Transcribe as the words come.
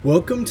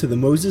Welcome to the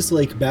Moses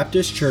Lake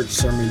Baptist Church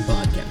Sermon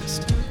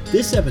Podcast.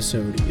 This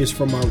episode is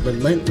from our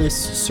Relentless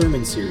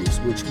sermon series,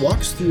 which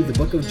walks through the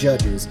book of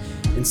Judges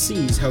and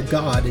sees how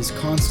God is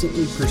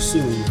constantly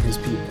pursuing his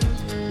people.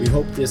 We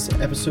hope this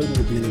episode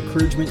will be an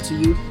encouragement to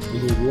you,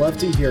 and we'd love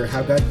to hear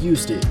how God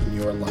used it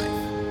in your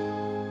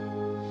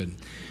life.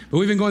 But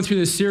we've been going through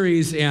this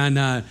series,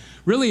 and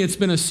really it's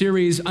been a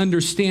series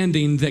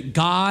understanding that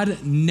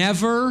God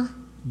never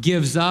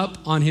gives up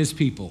on his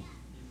people.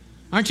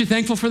 Aren't you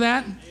thankful for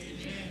that?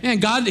 Man,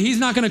 God, he's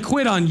not going to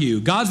quit on you.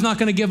 God's not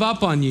going to give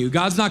up on you.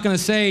 God's not going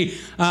to say,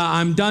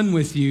 I'm done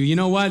with you. You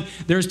know what?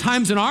 There's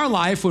times in our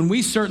life when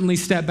we certainly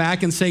step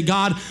back and say,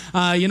 God,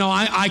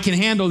 I can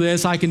handle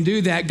this. I can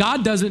do that.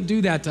 God doesn't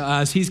do that to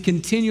us. He's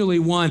continually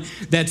one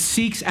that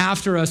seeks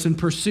after us and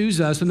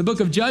pursues us. And the book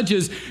of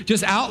Judges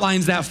just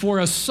outlines that for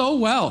us so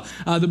well.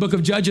 The book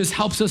of Judges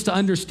helps us to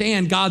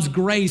understand God's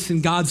grace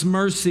and God's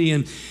mercy.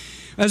 And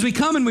as we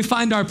come and we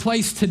find our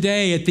place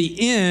today at the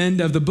end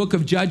of the book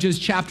of Judges,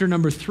 chapter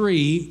number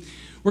 3,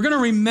 we're going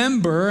to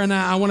remember, and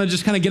I want to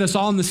just kind of get us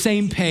all on the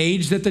same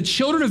page, that the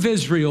children of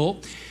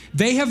Israel,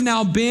 they have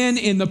now been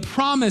in the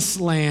promised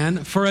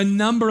land for a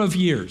number of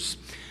years.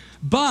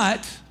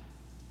 But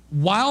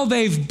while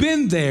they've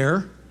been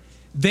there,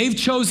 they've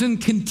chosen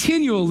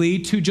continually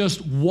to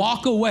just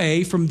walk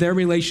away from their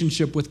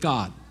relationship with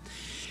God.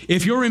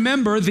 If you'll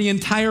remember, the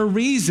entire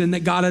reason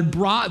that God had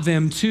brought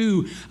them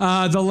to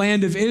the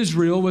land of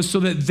Israel was so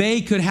that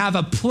they could have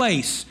a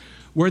place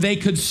where they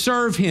could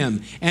serve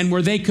him and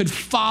where they could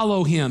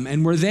follow him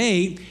and where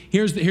they,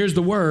 here's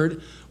the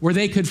word, where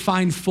they could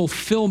find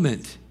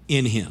fulfillment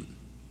in him.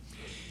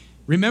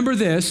 Remember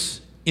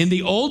this, in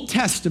the Old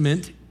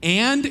Testament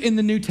and in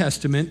the New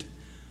Testament,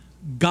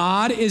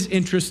 God is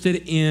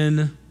interested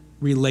in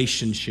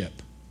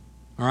relationship.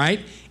 All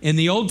right? In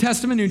the Old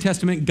Testament, New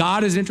Testament,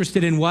 God is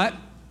interested in what?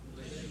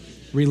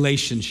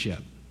 Relationship.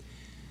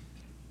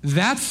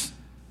 That's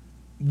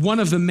one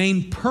of the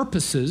main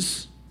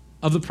purposes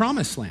of the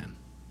promised land.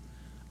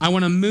 I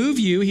want to move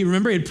you. He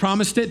had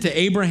promised it to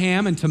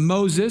Abraham and to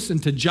Moses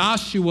and to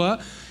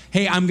Joshua.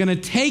 Hey, I'm going to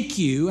take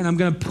you and I'm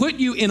going to put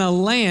you in a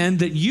land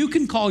that you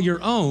can call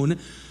your own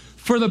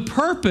for the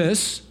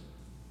purpose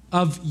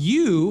of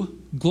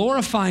you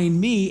glorifying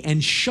me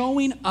and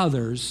showing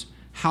others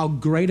how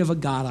great of a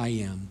God I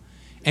am.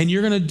 And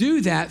you're going to do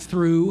that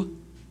through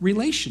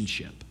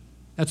relationship.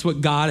 That's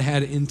what God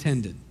had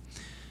intended.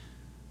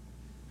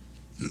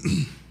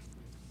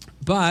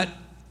 But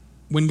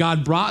when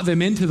God brought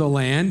them into the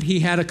land,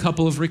 he had a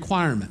couple of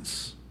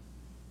requirements.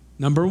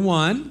 Number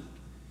one,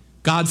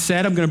 God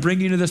said, I'm going to bring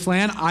you into this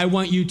land. I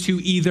want you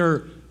to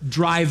either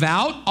drive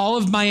out all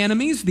of my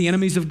enemies, the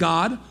enemies of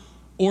God,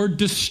 or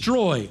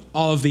destroy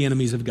all of the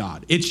enemies of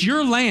God. It's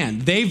your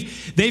land.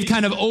 They've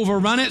kind of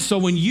overrun it. So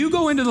when you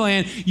go into the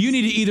land, you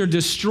need to either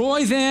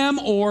destroy them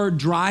or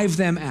drive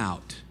them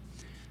out.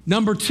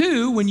 Number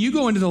two, when you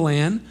go into the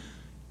land,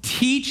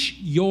 teach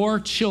your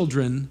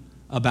children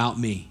about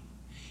me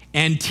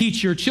and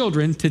teach your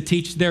children to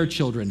teach their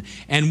children.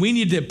 And we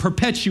need to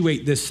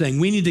perpetuate this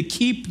thing. We need to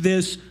keep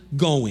this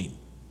going.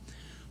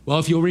 Well,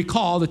 if you'll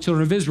recall, the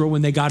children of Israel,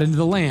 when they got into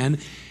the land,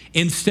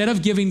 instead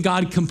of giving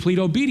God complete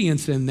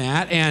obedience in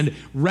that and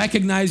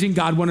recognizing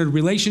God wanted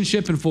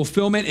relationship and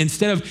fulfillment,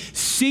 instead of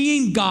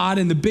seeing God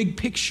in the big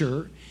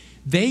picture,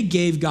 they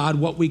gave God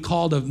what we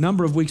called a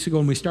number of weeks ago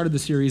when we started the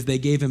series, they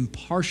gave him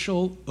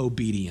partial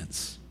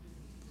obedience.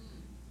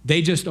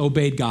 They just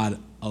obeyed God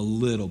a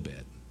little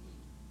bit.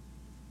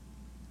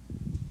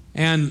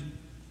 And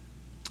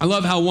I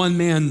love how one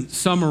man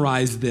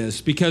summarized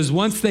this, because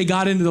once they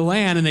got into the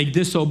land and they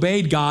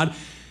disobeyed God,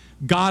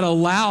 God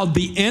allowed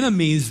the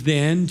enemies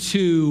then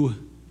to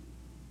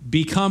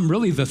become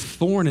really the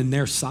thorn in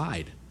their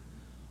side.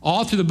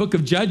 All through the book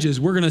of Judges,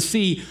 we're going to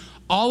see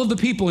all of the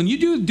people, and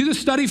you do the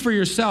study for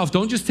yourself.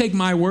 Don't just take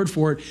my word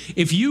for it.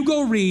 If you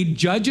go read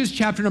Judges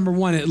chapter number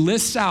 1, it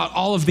lists out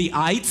all of the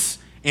ites,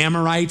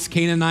 Amorites,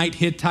 Canaanite,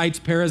 Hittites,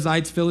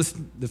 Perizzites,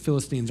 the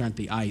Philistines aren't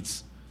the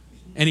ites.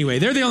 Anyway,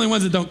 they're the only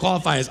ones that don't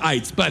qualify as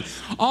ites, but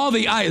all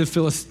the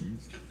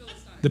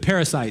the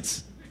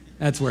Perizzites,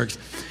 that works.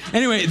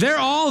 Anyway, they're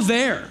all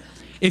there.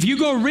 If you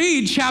go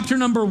read chapter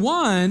number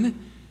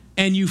 1,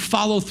 and you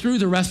follow through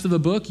the rest of the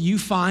book, you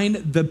find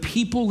the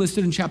people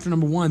listed in chapter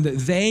number 1 that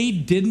they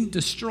didn't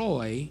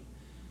destroy.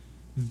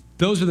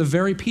 Those are the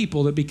very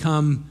people that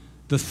become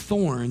the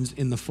thorns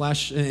in the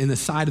flesh, in the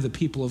side of the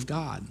people of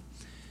God.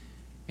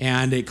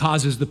 And it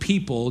causes the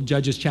people,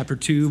 Judges chapter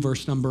 2,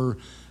 verse number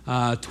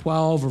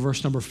 12 or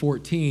verse number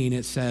 14,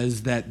 it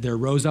says that there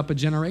rose up a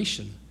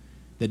generation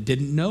that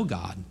didn't know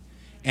God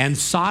and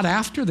sought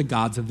after the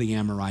gods of the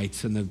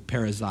Amorites and the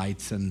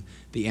Perizzites and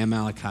the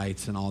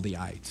Amalekites and all the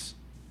ites.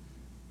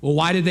 Well,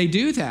 why did they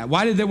do that?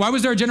 Why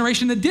was there a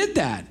generation that did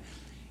that?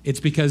 It's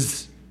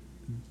because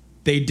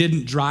they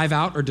didn't drive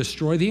out or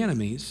destroy the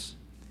enemies,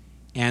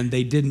 and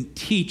they didn't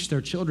teach their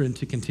children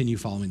to continue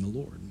following the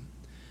Lord.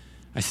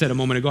 I said a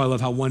moment ago, I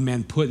love how one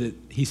man put it.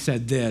 He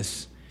said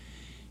this.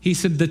 He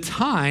said, the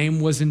time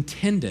was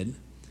intended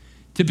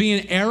to be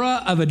an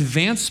era of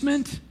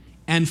advancement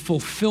and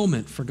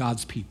fulfillment for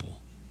God's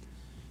people.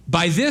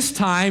 By this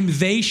time,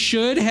 they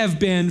should have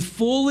been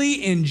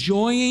fully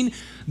enjoying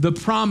the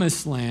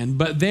promised land,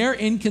 but their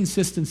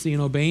inconsistency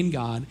in obeying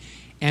God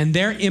and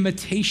their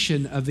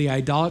imitation of the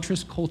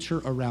idolatrous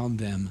culture around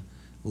them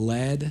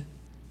led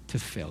to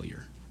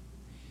failure.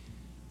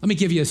 Let me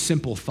give you a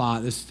simple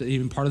thought. This is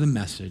even part of the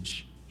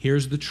message.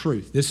 Here's the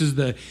truth. This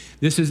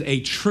is a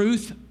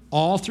truth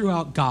all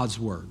throughout God's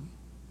word.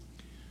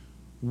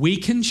 We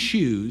can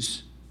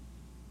choose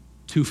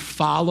to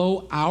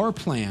follow our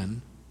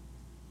plan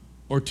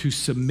or to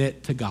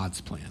submit to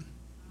God's plan.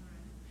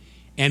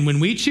 And when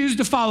we choose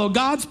to follow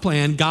God's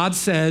plan, God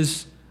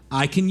says,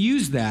 I can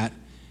use that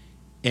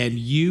and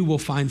you will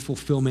find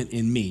fulfillment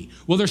in me.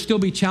 Will there still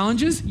be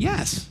challenges?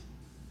 Yes.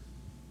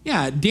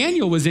 Yeah,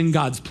 Daniel was in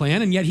God's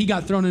plan and yet he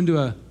got thrown into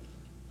a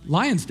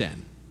lion's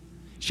den.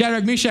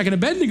 Shadrach, Meshach, and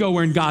Abednego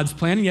were in God's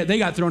plan and yet they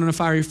got thrown in a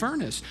fiery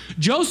furnace.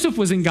 Joseph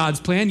was in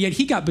God's plan, yet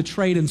he got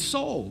betrayed and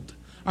sold.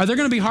 Are there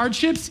going to be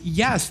hardships?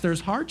 Yes,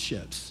 there's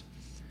hardships.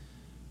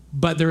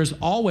 But there is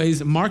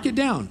always, mark it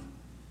down,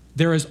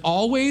 there is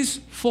always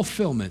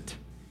fulfillment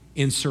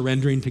in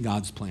surrendering to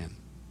God's plan.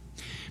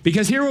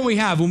 Because here what we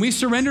have, when we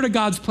surrender to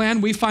God's plan,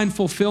 we find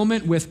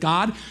fulfillment with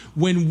God.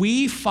 When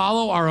we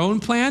follow our own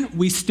plan,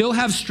 we still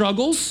have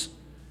struggles.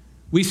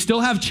 We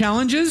still have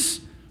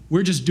challenges.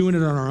 We're just doing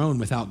it on our own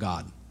without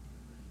God.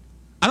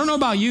 I don't know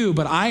about you,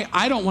 but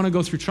I don't want to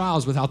go through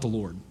trials without the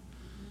Lord.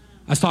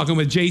 I was talking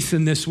with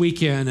Jason this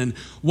weekend, and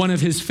one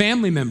of his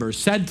family members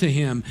said to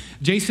him,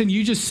 Jason,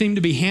 you just seem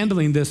to be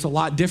handling this a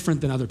lot different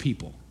than other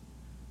people.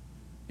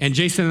 And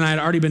Jason and I had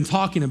already been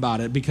talking about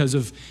it because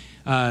of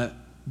the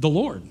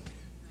Lord.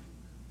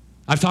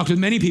 I've talked with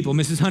many people.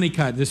 Mrs.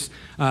 Honeycutt, this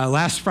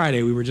last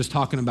Friday, we were just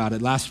talking about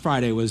it. Last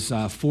Friday was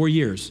 4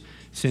 years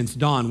since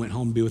Dawn went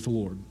home to be with the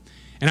Lord.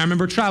 And I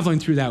remember traveling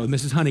through that with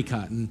Mrs.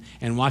 Honeycutt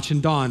and watching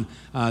Dawn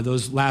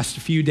those last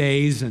few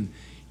days. And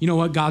you know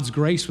what? God's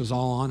grace was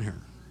all on her.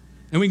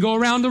 And we go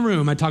around the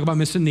room. I talk about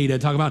Miss Anita. I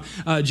talk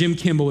about Jim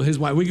Kimball with his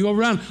wife. We go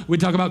around. We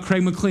talk about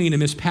Craig McLean and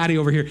Miss Patty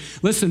over here.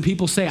 Listen,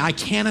 people say, I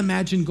can't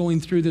imagine going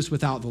through this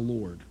without the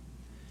Lord.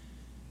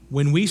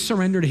 When we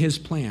surrender to his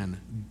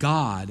plan,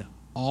 God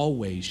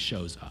always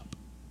shows up.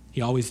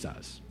 He always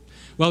does.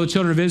 Well, the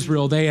children of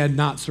Israel, they had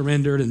not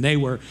surrendered and they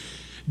were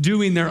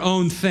doing their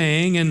own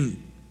thing.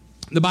 And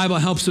the Bible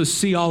helps us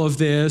see all of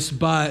this,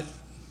 but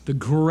the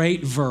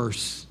great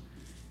verse,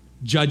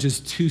 Judges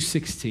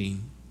 2:16.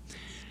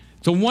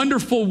 It's a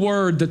wonderful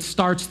word that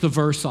starts the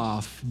verse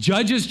off.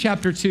 Judges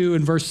chapter 2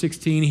 and verse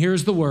 16,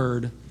 here's the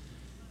word,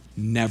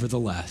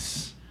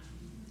 nevertheless.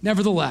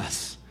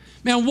 Nevertheless.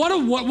 Man, what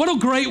a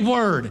great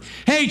word.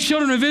 Hey,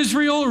 children of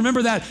Israel,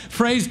 remember that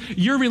phrase,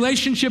 your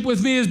relationship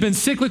with me has been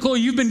cyclical.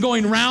 You've been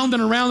going round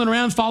and around and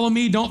around. Follow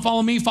me, don't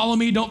follow me, follow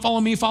me, don't follow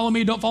me, follow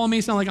me, don't follow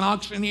me. Sound like an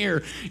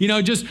auctioneer. You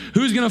know, just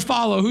who's going to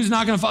follow, who's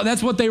not going to follow.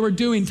 That's what they were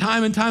doing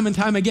time and time and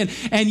time again.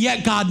 And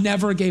yet God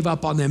never gave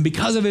up on them.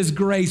 Because of his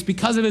grace,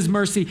 because of his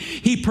mercy,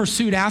 he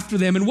pursued after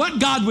them. And what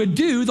God would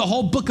do, the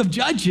whole book of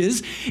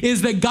Judges,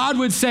 is that God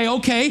would say,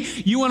 okay,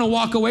 you want to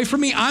walk away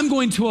from me? I'm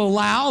going to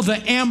allow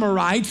the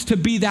Amorites to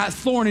be that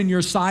thorn in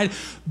your side,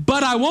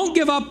 but I won't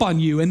give up on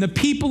you. And the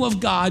people of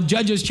God,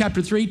 Judges chapter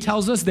 3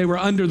 tells us they were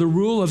under the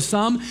rule of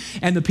some,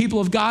 and the people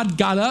of God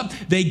got up,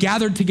 they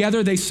gathered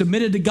together, they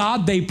submitted to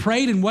God, they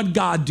prayed, and what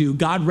God do?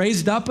 God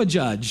raised up a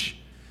judge.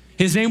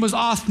 His name was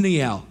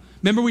Othniel.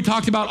 Remember we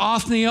talked about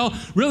Othniel?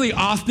 Really,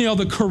 Othniel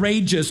the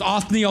courageous,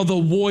 Othniel the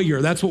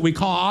warrior. That's what we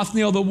call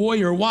Othniel the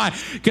warrior. Why?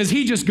 Because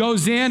he just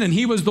goes in and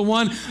he was the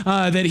one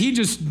that he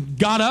just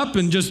got up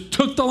and just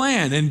took the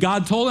land. And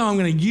God told him, I'm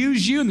going to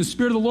use you. And the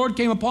Spirit of the Lord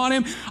came upon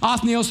him.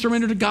 Othniel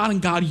surrendered to God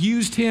and God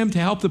used him to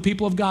help the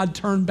people of God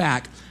turn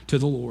back to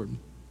the Lord.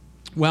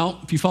 Well,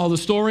 if you follow the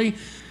story,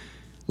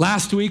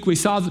 last week we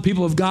saw the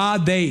people of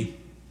God, they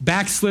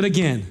backslid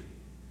again.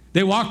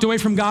 They walked away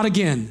from God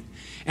again.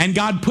 And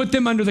God put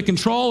them under the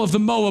control of the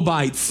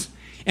Moabites.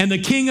 And the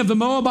king of the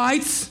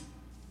Moabites,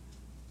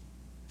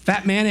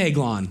 fat man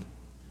Eglon.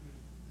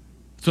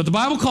 That's what the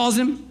Bible calls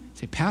him. You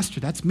say,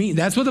 Pastor, that's me.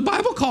 That's what the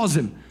Bible calls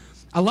him.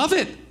 I love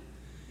it.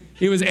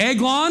 It was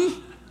Eglon,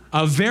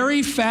 a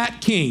very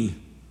fat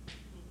king.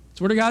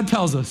 That's what God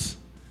tells us.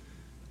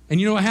 And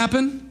you know what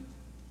happened?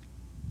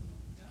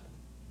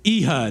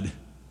 Ehud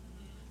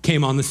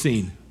came on the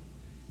scene.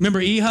 Remember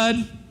Ehud?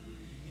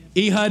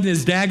 Ehud and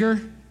his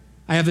dagger?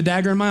 I have the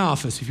dagger in my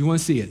office if you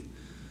want to see it.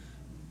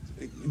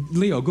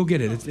 Leo, go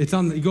get it. It's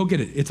on. Go get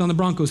it. It's on the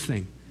Broncos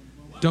thing.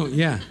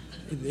 Yeah.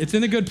 It's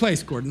in a good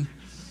place, Gordon.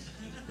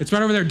 It's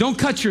right over there. Don't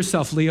cut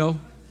yourself, Leo.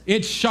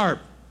 It's sharp.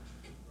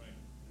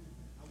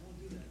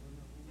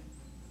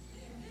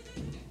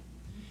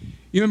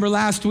 You remember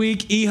last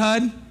week,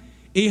 Ehud?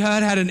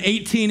 Ehud had an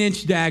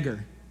 18-inch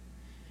dagger.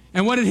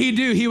 And what did he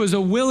do? He was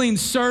a willing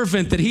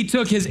servant that he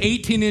took his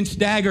 18-inch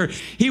dagger.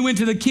 He went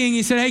to the king.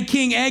 He said, hey,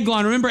 King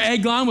Eglon. Remember,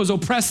 Eglon was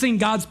oppressing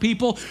God's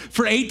people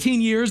for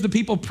 18 years. The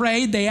people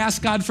prayed. They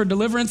asked God for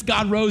deliverance.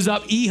 God rose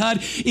up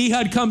Ehud.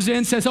 Ehud comes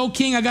in, says, oh,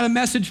 king, I got a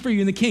message for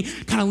you. And the king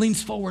kind of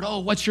leans forward.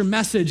 Oh, what's your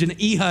message? And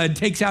Ehud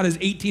takes out his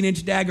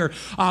 18-inch dagger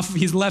off of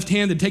his left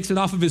hand and takes it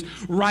off of his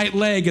right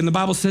leg. And the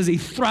Bible says he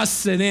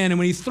thrusts it in. And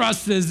when he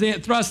thrusts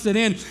it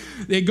in,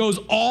 it goes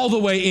all the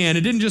way in.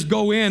 It didn't just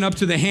go in up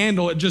to the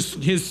handle. It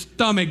just, his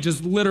stomach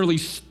just literally,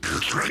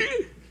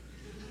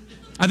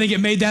 I think it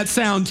made that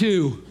sound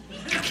too.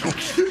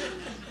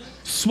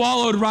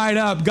 Swallowed right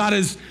up, got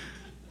his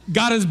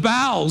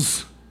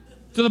bowels.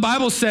 So the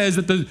Bible says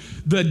that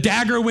the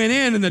dagger went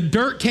in and the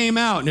dirt came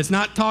out. And it's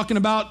not talking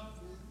about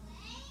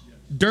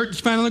dirt that's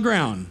found on the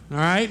ground, all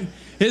right?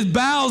 His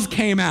bowels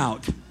came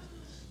out.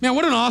 Man,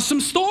 what an awesome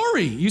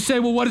story. You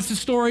say, well, what is the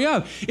story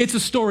of? It's a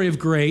story of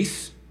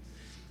grace.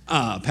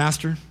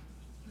 Pastor,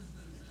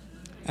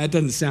 that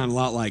doesn't sound a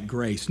lot like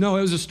grace. No,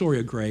 it was a story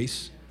of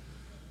grace.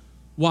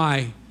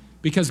 Why?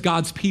 Because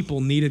God's people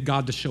needed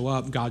God to show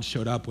up. God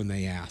showed up when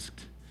they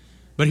asked.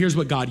 But here's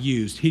what God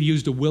used. He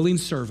used a willing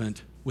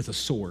servant with a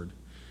sword.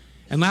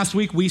 And last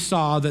week we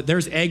saw that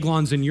there's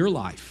Eglons in your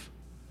life.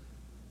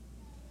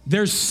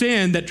 There's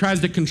sin that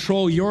tries to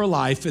control your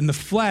life and the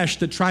flesh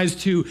that tries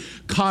to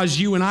cause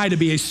you and I to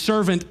be a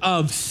servant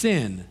of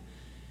sin.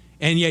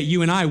 And yet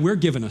you and I, we're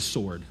given a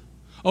sword.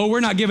 Oh, we're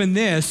not given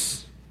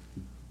this.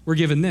 We're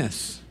given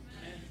this.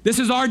 This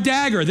is our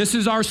dagger. This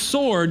is our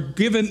sword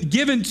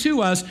given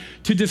to us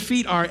to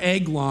defeat our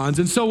Eglons.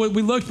 And so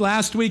we looked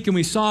last week and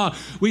we saw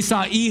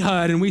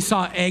Ehud and we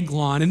saw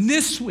Eglon. And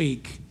this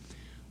week,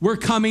 we're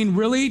coming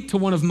really to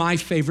one of my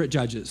favorite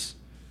judges.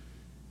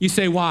 You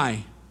say,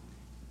 why?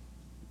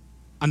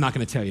 I'm not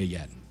going to tell you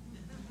yet.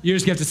 You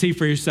just have to see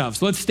for yourself.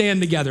 So let's stand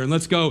together and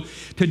let's go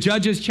to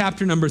Judges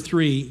chapter number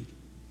 3.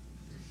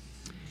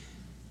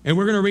 And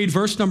we're going to read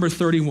verse number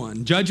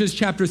 31. Judges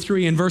chapter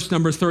 3 and verse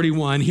number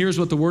 31. Here's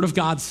what the word of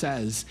God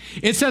says.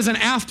 It says, and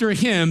after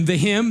him, the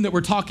him that we're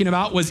talking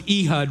about was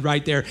Ehud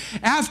right there.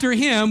 After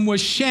him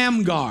was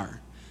Shamgar,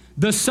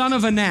 the son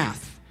of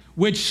Anath,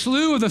 which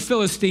slew of the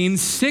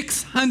Philistines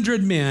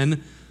 600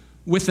 men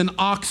with an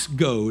ox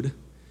goad,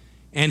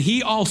 and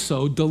he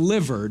also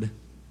delivered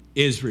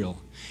Israel.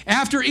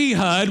 After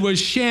Ehud was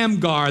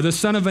Shamgar, the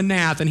son of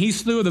Anath, and he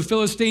slew of the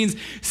Philistines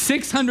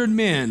 600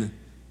 men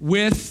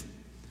with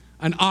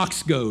an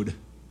ox goad.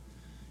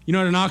 You know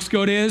what an ox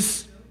goad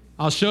is?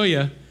 I'll show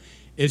you.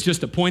 It's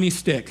just a pointy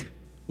stick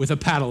with a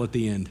paddle at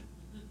the end.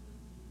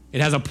 It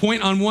has a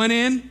point on one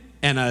end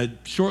and a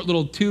short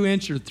little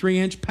 2-inch or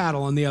 3-inch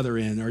paddle on the other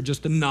end, or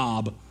just a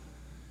knob.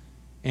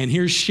 And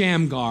here's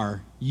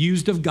Shamgar,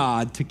 used of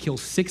God to kill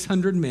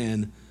 600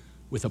 men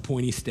with a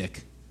pointy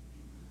stick.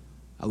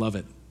 I love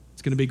it.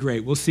 It's going to be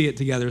great. We'll see it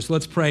together. So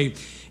let's pray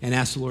and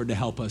ask the Lord to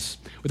help us.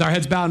 With our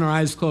heads bowed and our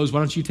eyes closed, why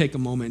don't you take a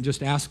moment and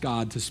just ask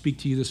God to speak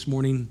to you this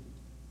morning.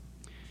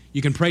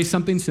 You can pray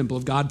something simple.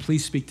 Of God,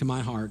 please speak to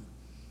my heart.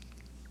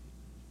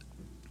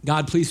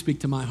 God, please speak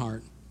to my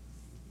heart.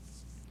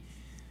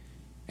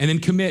 And then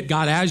commit,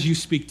 God, as you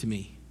speak to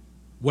me,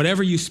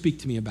 whatever you speak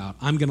to me about,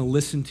 I'm going to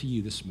listen to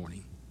you this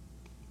morning.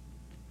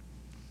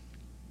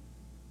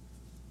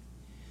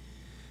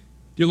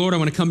 Dear Lord, I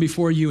want to come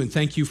before you and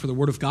thank you for the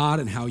word of God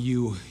and how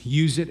you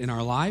use it in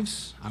our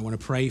lives. I want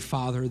to pray,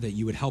 Father, that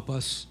you would help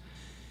us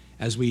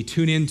as we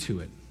tune into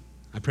it.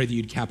 I pray that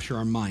you'd capture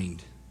our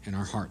mind and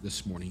our heart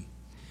this morning.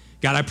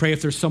 God, I pray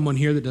if there's someone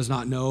here that does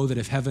not know that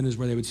if heaven is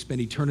where they would spend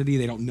eternity,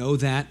 they don't know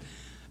that.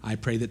 I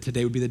pray that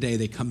today would be the day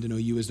they come to know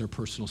you as their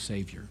personal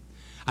Savior.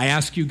 I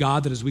ask you,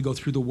 God, that as we go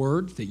through the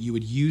word, that you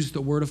would use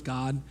the word of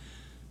God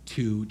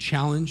to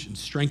challenge and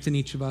strengthen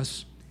each of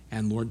us,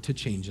 and Lord, to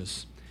change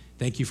us.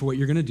 Thank you for what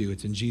you're going to do.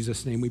 It's in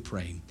Jesus' name we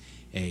pray.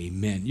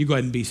 Amen. You go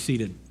ahead and be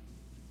seated.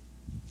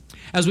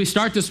 As we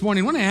start this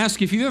morning, I want to ask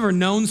you if you've ever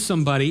known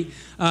somebody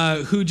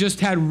who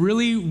just had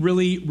really,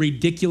 really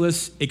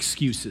ridiculous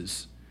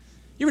excuses.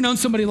 You ever known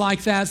somebody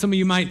like that? Some of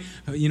you might,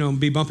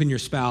 be bumping your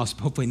spouse.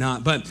 Hopefully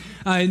not. But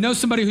know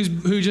somebody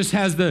who just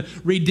has the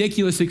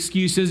ridiculous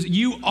excuses.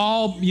 We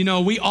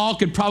all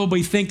could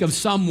probably think of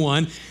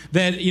someone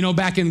that,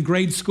 back in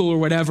grade school or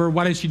whatever,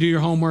 why didn't you do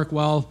your homework?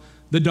 Well,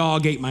 the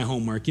dog ate my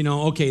homework.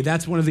 Okay,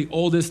 that's one of the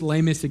oldest,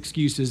 lamest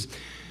excuses.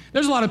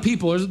 There's a lot of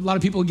people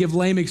who give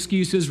lame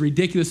excuses,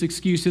 ridiculous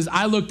excuses.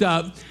 I looked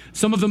up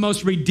some of the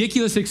most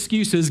ridiculous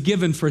excuses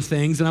given for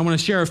things, and I want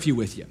to share a few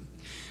with you.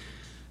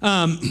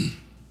 I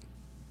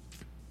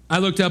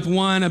looked up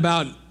one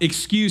about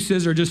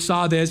excuses, or just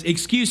saw this,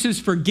 excuses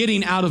for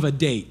getting out of a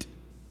date.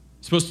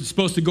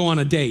 Supposed to go on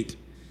a date.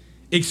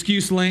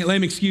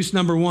 Lame excuse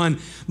number one.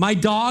 My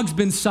dog's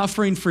been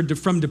suffering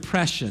from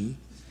depression,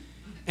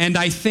 and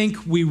I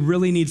think we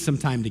really need some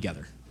time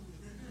together.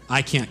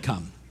 I can't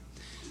come.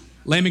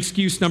 Lame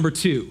excuse number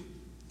two.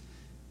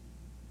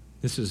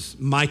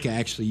 Micah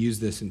actually used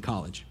this in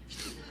college.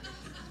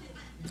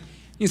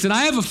 He said,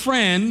 I have a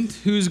friend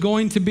who's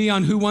going to be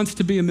on Who Wants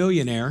to Be a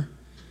Millionaire,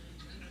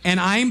 and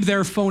I'm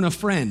their phone a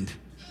friend.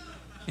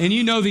 And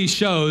you know these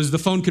shows, the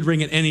phone could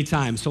ring at any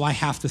time, so I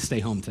have to stay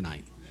home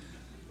tonight.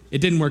 It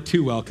didn't work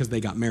too well because they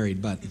got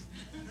married, but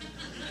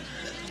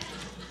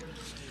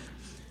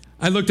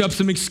I looked up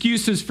some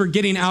excuses for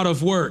getting out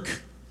of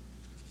work.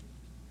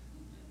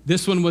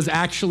 This one was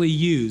actually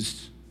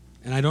used,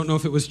 and I don't know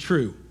if it was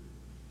true.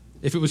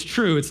 If it was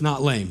true, it's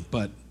not lame,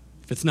 but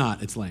if it's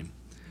not, it's lame.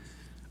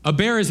 A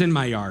bear is in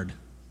my yard,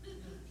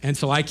 and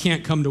so I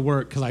can't come to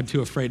work because I'm too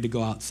afraid to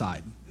go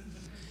outside.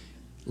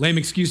 Lame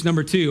excuse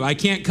number 2, I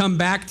can't come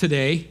back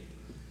today.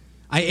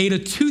 I ate a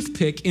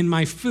toothpick in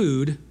my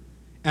food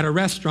at a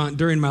restaurant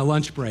during my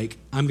lunch break.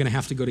 I'm going to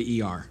have to go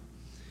to ER.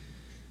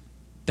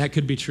 That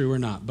could be true or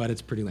not, but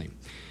it's pretty lame.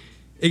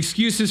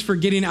 Excuses for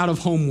getting out of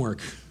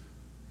homework.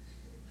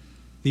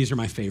 These are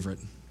my favorite.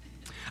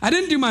 I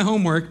didn't do my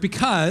homework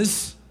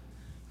because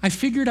I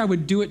figured I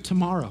would do it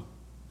tomorrow.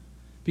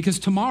 Because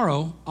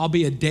tomorrow I'll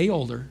be a day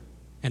older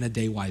and a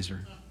day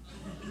wiser.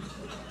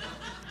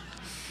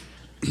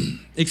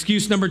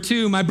 Excuse number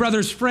 2, my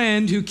brother's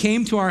friend who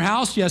came to our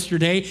house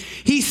yesterday,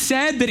 he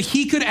said that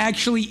he could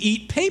actually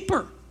eat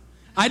paper.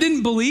 I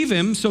didn't believe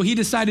him, so he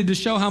decided to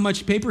show how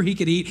much paper he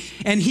could eat,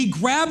 and he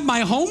grabbed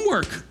my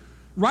homework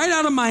right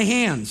out of my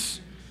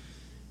hands.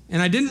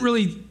 And I didn't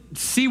really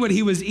see what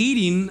he was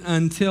eating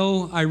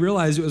until I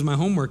realized it was my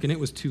homework, and it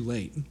was too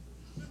late.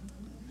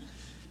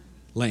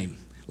 Lame.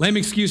 Lame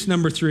excuse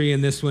number 3,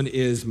 and this one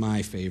is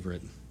my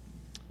favorite.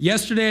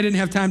 Yesterday, I didn't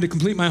have time to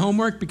complete my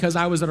homework because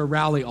I was at a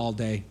rally all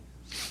day.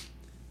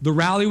 The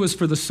rally was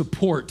for the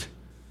support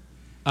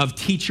of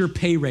teacher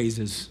pay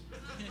raises.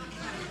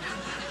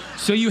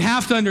 So you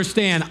have to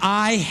understand,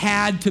 I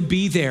had to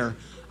be there.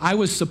 I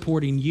was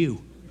supporting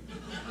you.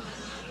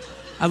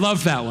 I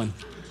love that one.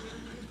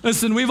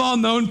 Listen, we've all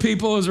known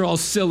people, those are all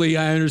silly,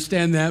 I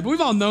understand that, but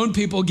we've all known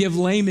people give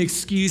lame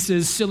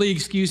excuses, silly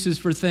excuses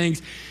for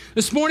things.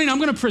 This morning, I'm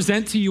going to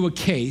present to you a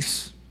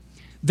case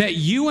that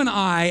you and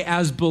I,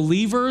 as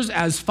believers,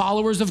 as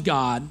followers of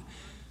God,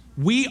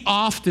 we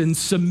often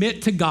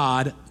submit to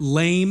God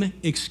lame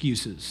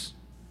excuses.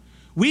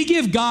 We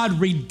give God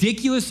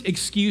ridiculous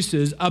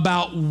excuses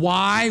about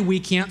why we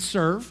can't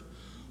serve,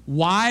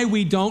 why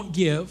we don't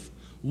give,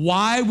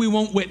 why we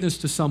won't witness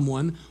to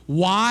someone,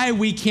 why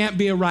we can't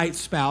be a right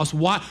spouse.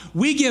 Why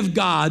we give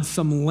God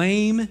some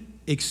lame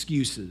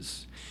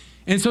excuses.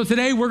 And so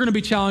today we're going to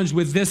be challenged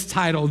with this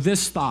title,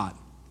 this thought: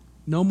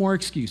 no more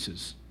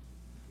excuses.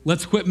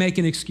 Let's quit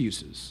making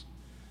excuses.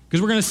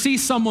 Because we're going to see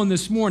someone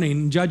this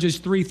morning, Judges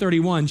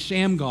 3:31,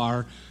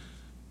 Shamgar,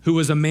 who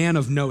was a man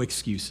of no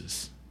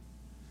excuses.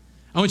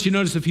 I want you to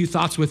notice a few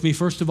thoughts with me.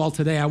 First of all,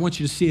 today, I want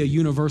you to see a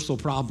universal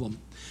problem.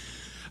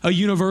 A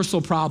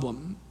universal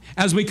problem.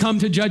 As we come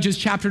to Judges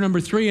chapter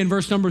number 3 and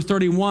verse number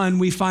 31,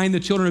 we find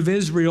the children of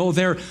Israel,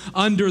 they're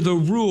under the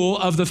rule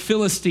of the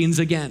Philistines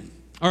again.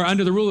 Or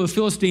under the rule of the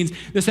Philistines.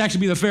 This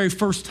actually be the very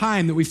first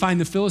time that we find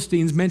the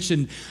Philistines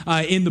mentioned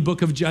in the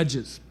book of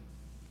Judges,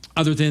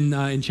 other than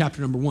in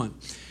chapter number 1.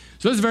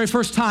 So this is the very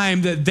first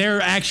time that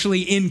they're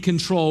actually in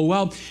control.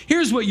 Well,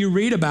 here's what you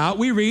read about.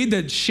 We read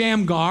that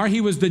Shamgar,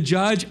 he was the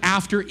judge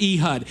after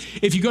Ehud.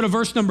 If you go to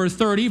verse number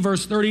 30,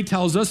 verse 30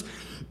 tells us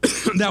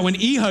that when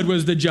Ehud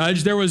was the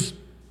judge, there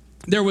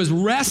was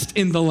rest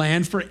in the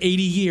land for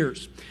 80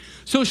 years.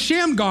 So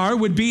Shamgar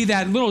would be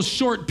that little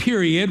short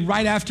period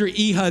right after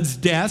Ehud's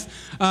death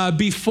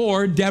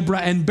before Deborah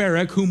and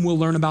Barak, whom we'll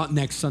learn about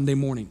next Sunday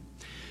morning.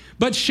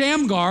 But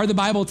Shamgar, the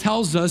Bible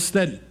tells us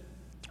that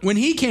when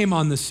he came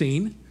on the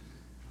scene,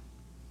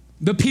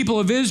 the people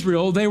of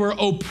Israel, they were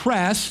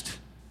oppressed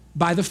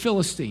by the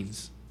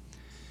Philistines.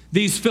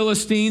 These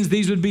Philistines,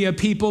 these would be a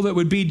people that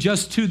would be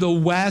just to the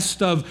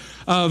west of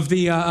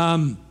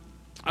the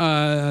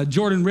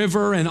Jordan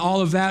River and all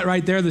of that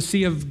right there, the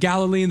Sea of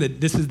Galilee, and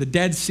this is the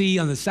Dead Sea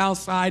on the south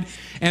side.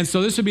 And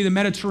so this would be the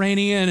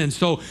Mediterranean. And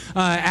so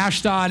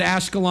Ashdod,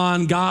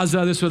 Ashkelon,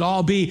 Gaza, this would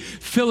all be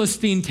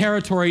Philistine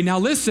territory. Now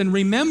listen,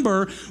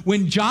 remember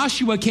when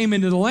Joshua came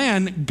into the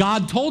land,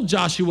 God told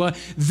Joshua,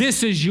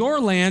 this is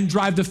your land,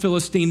 drive the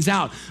Philistines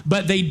out.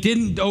 But they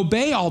didn't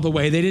obey all the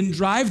way. They didn't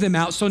drive them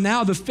out. So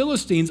now the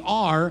Philistines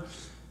are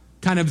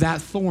kind of that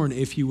thorn,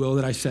 if you will,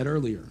 that I said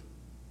earlier.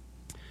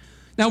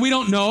 Now, we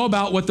don't know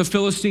about what the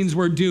Philistines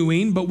were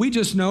doing, but we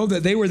just know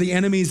that they were the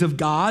enemies of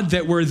God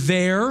that were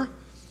there.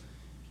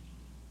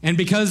 And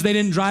because they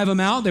didn't drive them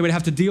out, they would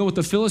have to deal with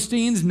the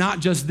Philistines, not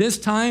just this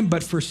time,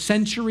 but for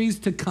centuries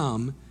to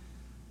come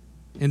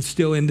and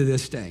still into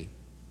this day.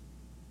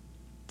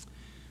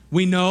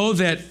 We know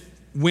that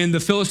when the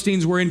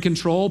Philistines were in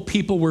control,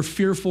 people were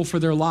fearful for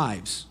their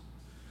lives.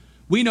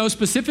 We know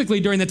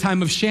specifically during the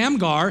time of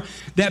Shamgar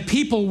that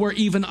people were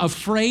even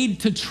afraid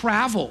to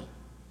travel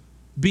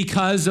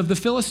because of the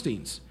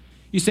Philistines.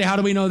 You say, how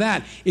do we know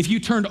that? If you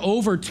turned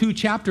over 2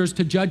 chapters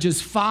to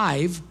Judges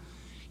 5,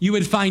 you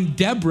would find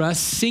Deborah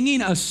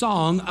singing a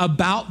song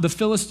about the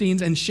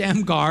Philistines and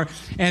Shamgar,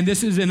 and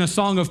this is in a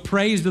song of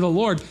praise to the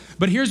Lord.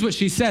 But here's what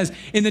she says.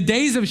 In the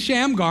days of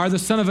Shamgar, the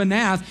son of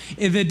Anath,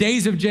 in the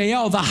days of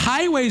Jael, the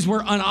highways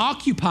were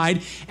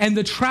unoccupied, and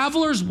the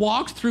travelers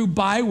walked through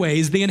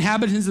byways. The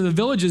inhabitants of the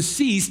villages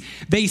ceased.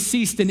 They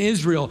ceased in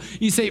Israel.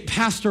 You say,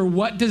 Pastor,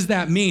 what does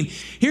that mean?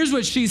 Here's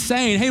what she's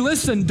saying. Hey,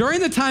 listen, during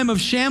the time of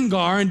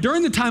Shamgar and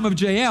during the time of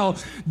Jael,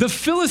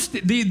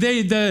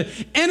 the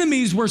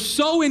enemies were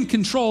so in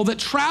control that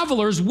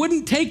travelers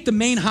wouldn't take the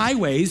main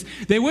highways.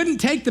 They wouldn't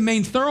take the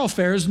main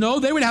thoroughfares. No,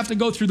 they would have to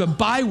go through the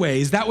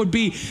byways.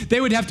 They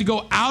would have to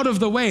go out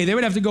of the way. They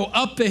would have to go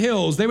up the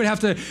hills. They would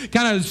have to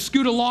kind of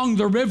scoot along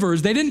the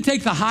rivers. They didn't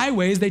take the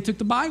highways. They took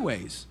the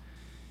byways.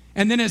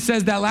 And then it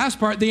says that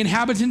last part, the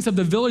inhabitants of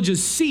the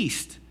villages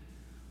ceased.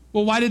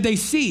 Well, why did they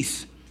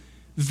cease?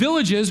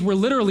 Villages were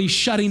literally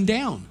shutting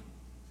down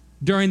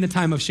during the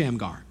time of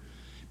Shamgar.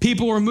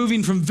 People were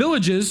moving from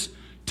villages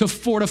to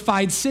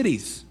fortified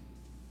cities.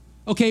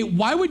 Okay,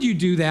 why would you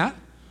do that?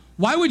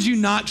 Why would you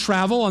not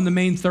travel on the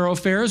main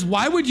thoroughfares?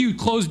 Why would you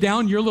close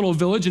down your little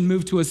village and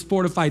move to a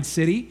fortified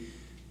city?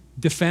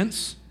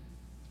 Defense.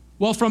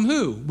 Well, from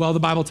who? Well, the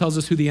Bible tells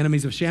us who the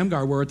enemies of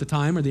Shamgar were at the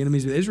time, or the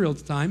enemies of Israel at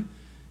the time,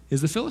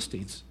 is the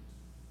Philistines.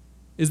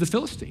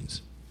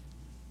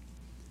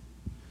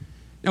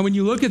 Now, when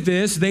you look at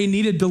this, they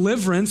needed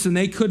deliverance, and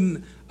they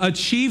couldn't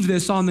achieve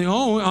this on their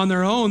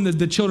own.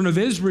 The children of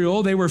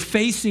Israel, they were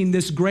facing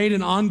this great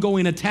and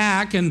ongoing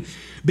attack, and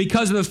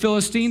because of the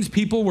Philistines,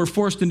 people were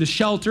forced into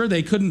shelter.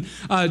 They couldn't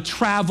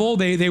travel.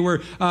 They were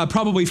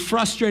probably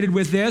frustrated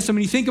with this. I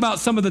mean, you think about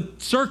some of the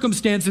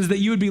circumstances that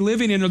you would be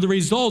living in, or the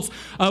results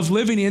of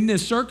living in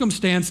this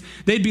circumstance.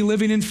 They'd be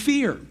living in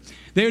fear.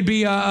 They would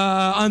be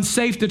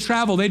unsafe to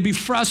travel. They'd be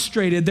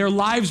frustrated. Their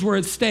lives were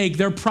at stake.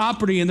 Their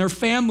property and their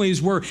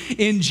families were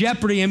in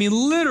jeopardy. I mean,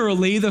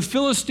 literally, the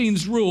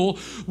Philistines' rule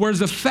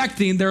was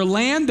affecting their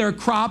land, their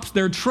crops,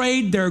 their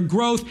trade, their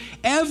growth,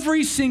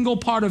 every single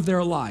part of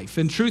their life.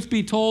 And truth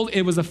be told,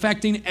 it was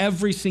affecting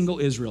every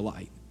single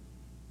Israelite.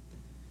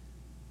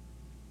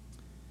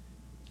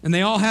 And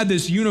they all had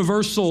this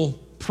universal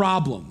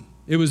problem.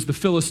 It was the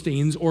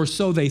Philistines, or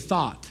so they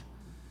thought.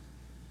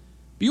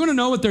 But you want to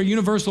know what their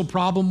universal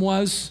problem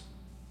was?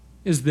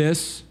 Is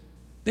this: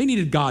 they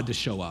needed God to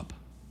show up.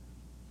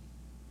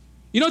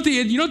 You know what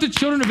the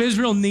children of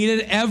Israel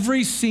needed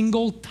every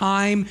single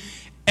time,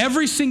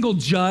 every single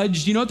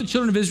judge? You know what the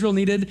children of Israel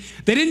needed?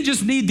 They didn't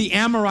just need the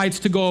Amorites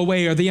to go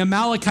away, or the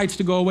Amalekites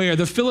to go away, or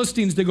the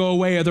Philistines to go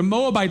away, or the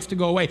Moabites to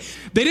go away.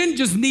 They didn't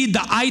just need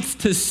the ites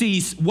to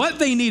cease. What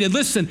they needed,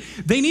 listen,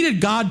 they needed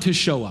God to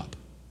show up.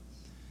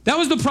 That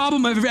was the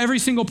problem of every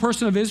single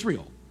person of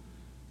Israel.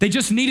 They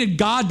just needed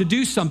God to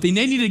do something.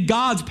 They needed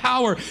God's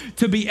power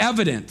to be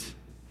evident.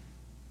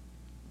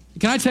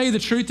 Can I tell you the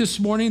truth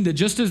this morning, that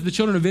just as the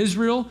children of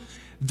Israel,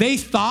 they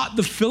thought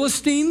the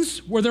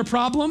Philistines were their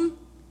problem,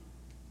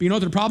 but you know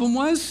what their problem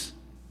was?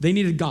 They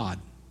needed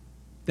God.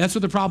 That's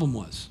what the problem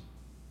was.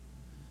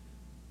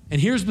 And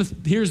here's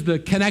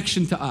the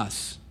connection to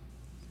us.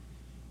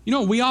 You know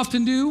what we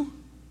often do?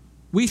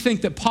 We think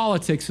that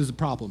politics is a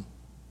problem.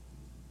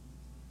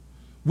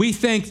 We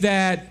think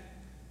that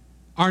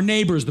our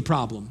neighbor's the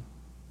problem.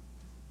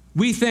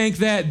 We think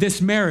that this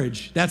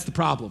marriage, that's the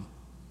problem.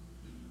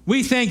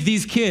 We think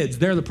these kids,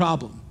 they're the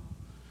problem.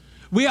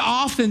 We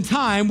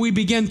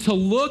begin to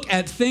look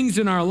at things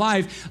in our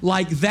life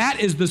like that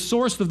is the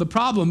source of the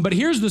problem. But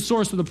here's the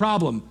source of the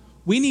problem.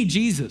 We need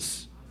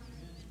Jesus.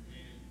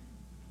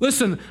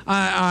 Listen,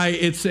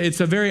 it's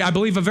I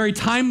believe a very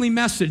timely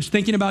message.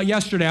 Thinking about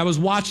yesterday, I was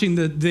watching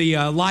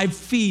the live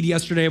feed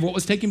yesterday of what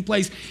was taking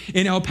place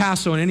in El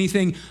Paso, and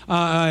anything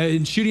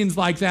in shootings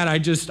like that.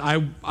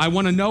 I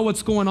want to know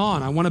what's going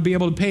on. I want to be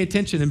able to pay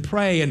attention and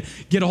pray and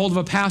get a hold of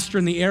a pastor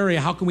in the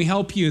area. How can we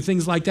help you?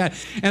 Things like that.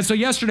 And so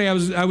yesterday,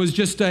 I was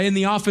just in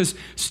the office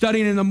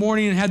studying in the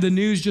morning and had the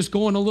news just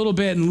going a little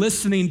bit and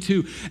listening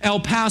to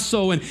El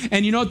Paso.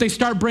 And you know what they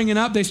start bringing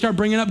up? They start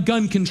bringing up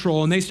gun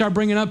control, and they start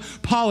bringing up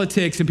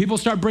politics. And people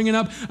start bringing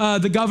up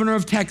the governor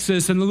of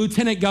Texas and the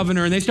lieutenant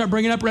governor, and they start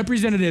bringing up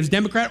representatives,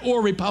 Democrat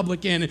or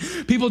Republican.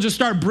 And people just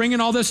start bringing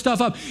all this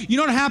stuff up. You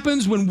know what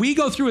happens when we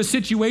go through a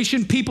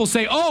situation? People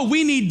say, oh,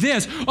 we need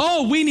this.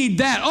 Oh, we need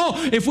that.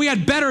 Oh, if we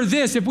had better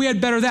this, if we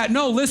had better that.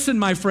 No, listen,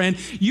 my friend,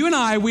 you and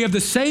I, we have the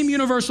same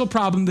universal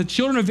problem the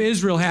children of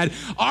Israel had.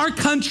 Our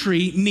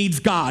country needs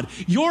God.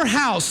 Your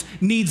house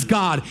needs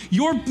God.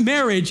 Your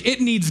marriage,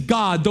 it needs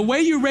God. The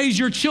way you raise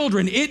your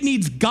children, it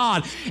needs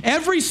God.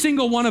 Every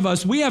single one of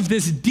us, we have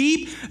this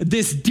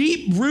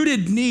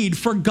deep-rooted need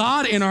for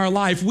God in our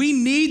life. We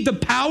need the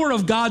power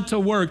of God to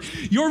work.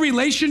 Your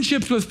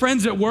relationships with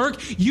friends at work,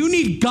 you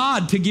need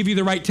God to give you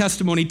the right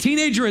testimony.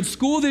 Teenager at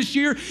school this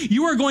year,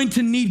 you are going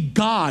to need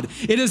God.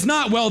 It is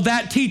not, well,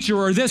 that teacher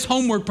or this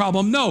homework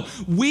problem. No,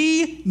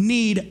 we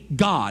need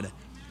God.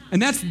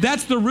 And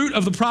that's the root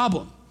of the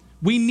problem.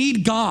 We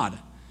need God.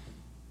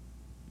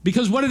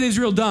 Because what had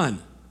Israel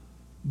done?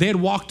 They had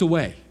walked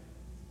away.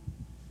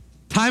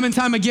 Time and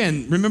time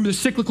again, remember the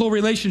cyclical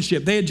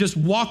relationship. They had just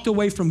walked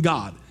away from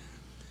God.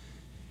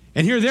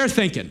 And here they're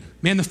thinking,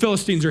 man, the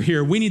Philistines are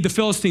here. We need the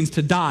Philistines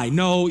to die.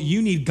 No,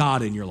 you need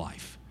God in your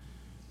life.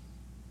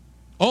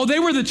 Oh, they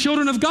were the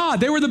children of God.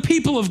 They were the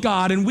people of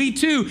God. And we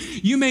too,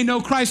 you may know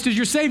Christ as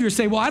your Savior.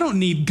 Say, well, I don't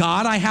need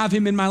God. I have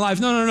him in my life.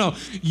 No.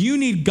 You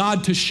need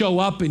God to show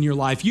up in your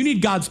life. You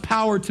need God's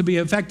power to be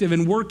effective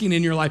and working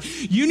in your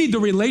life. You need the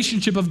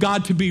relationship of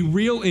God to be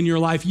real in your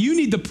life. You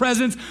need the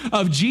presence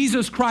of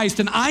Jesus Christ.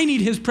 And I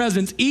need his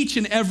presence each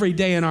and every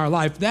day in our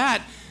life.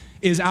 That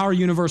is our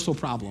universal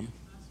problem.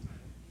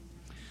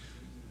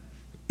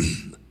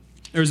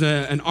 There's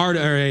an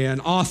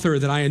author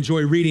that I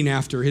enjoy reading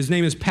after. His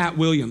name is Pat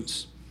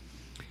Williams.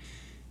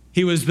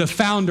 He was the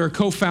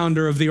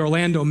co-founder of the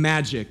Orlando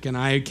Magic, and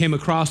I came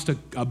across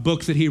a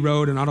book that he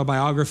wrote, an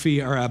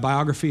autobiography or a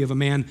biography of a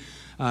man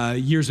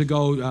years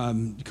ago.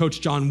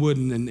 Coach John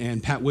Wooden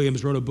and Pat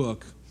Williams wrote a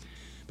book.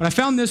 But I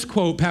found this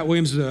quote. Pat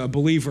Williams is a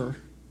believer.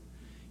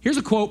 Here's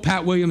a quote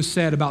Pat Williams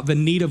said about the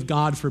need of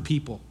God for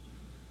people.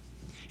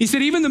 He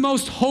said, even the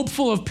most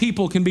hopeful of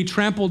people can be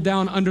trampled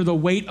down under the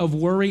weight of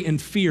worry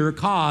and fear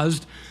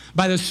caused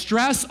by the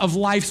stress of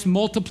life's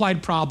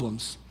multiplied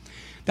problems.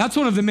 That's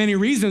one of the many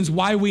reasons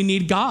why we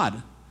need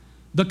God.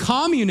 The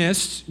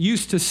communists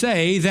used to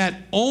say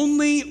that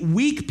only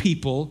weak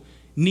people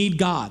need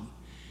God.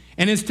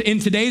 And in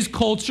today's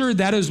culture,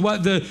 that is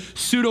what the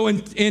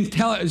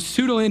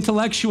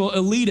pseudo-intellectual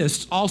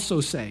elitists also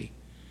say.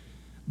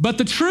 But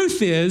the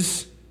truth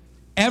is,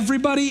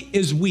 everybody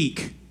is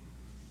weak.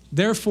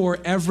 Therefore,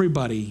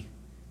 everybody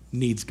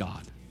needs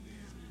God.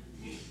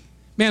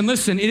 Man,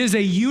 listen, it is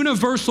a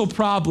universal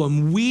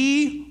problem.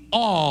 We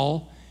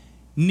all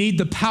need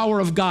the power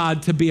of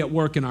God to be at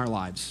work in our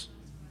lives.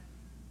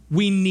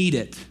 We need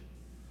it.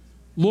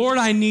 Lord,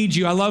 I need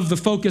you. I love the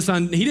focus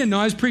on, he didn't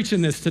know I was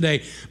preaching this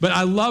today, but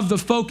I love the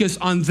focus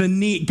on the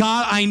need.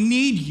 God, I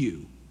need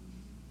you.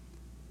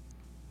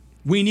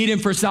 We need him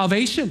for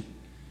salvation.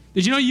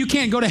 Did you know you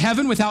can't go to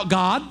heaven without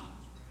God?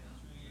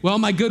 Well,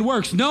 my good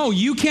works. No,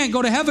 you can't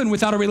go to heaven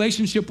without a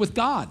relationship with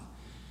God.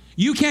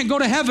 You can't go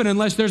to heaven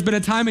unless there's been a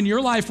time in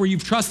your life where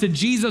you've trusted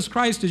Jesus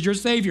Christ as your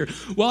Savior.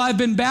 Well, I've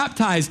been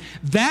baptized.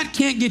 That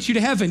can't get you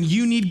to heaven.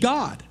 You need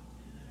God.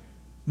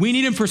 We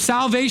need him for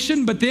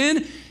salvation, but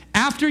then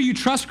after you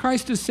trust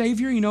Christ as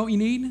Savior, you know what you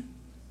need?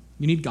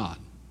 You need God.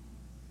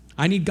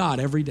 I need God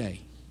every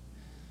day.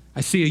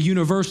 I see a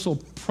universal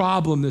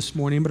problem this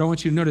morning, but I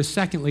want you to notice,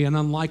 secondly, an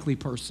unlikely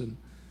person.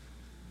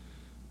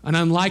 An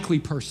unlikely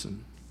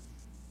person.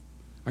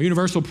 Our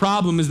universal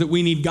problem is that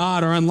we need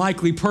God. Our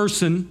unlikely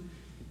person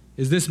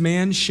is this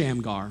man,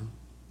 Shamgar.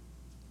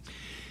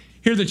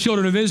 Here the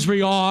children of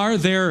Israel are.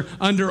 They're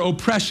under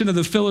oppression of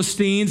the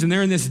Philistines, and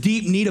they're in this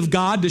deep need of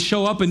God to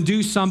show up and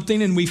do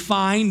something, and we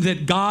find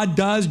that God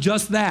does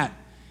just that.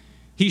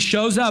 He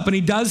shows up and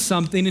he does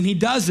something, and he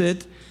does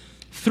it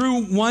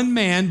through one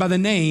man by the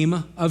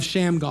name of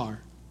Shamgar.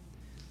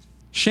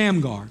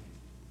 Shamgar.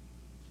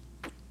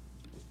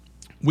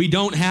 We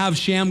don't have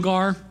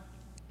Shamgar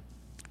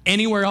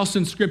anywhere else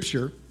in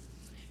Scripture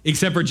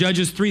except for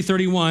Judges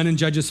 3:31 and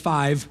Judges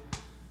 5,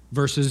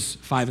 verses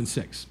 5 and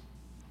 6.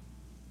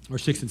 Or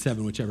 6 and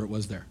 7, whichever it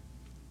was there.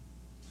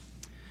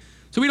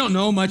 So we don't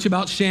know much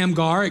about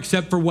Shamgar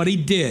except for what he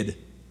did,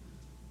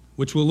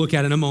 which we'll look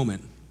at in a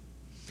moment.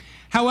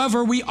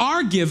 However, we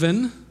are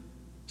given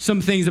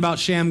some things about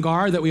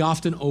Shamgar that we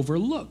often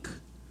overlook.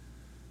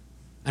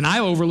 And I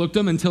overlooked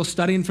them until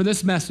studying for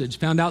this message,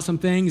 found out some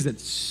things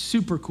that's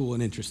super cool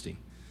and interesting.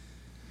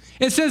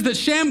 It says that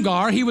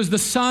Shamgar, he was the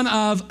son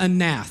of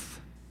Anath.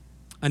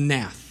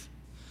 Anath.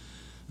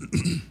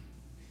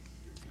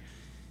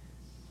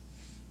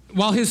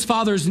 While his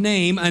father's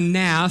name,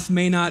 Anath,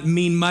 may not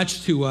mean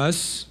much to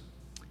us,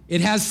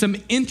 it has some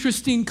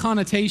interesting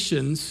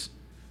connotations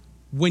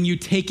when you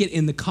take it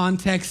in the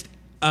context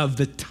of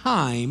the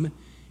time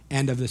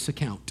and of this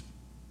account.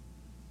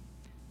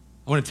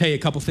 I want to tell you a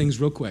couple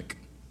things real quick.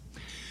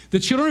 The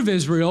children of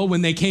Israel,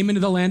 when they came into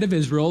the land of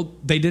Israel,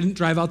 they didn't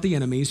drive out the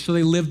enemies, so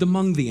they lived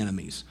among the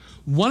enemies.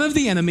 One of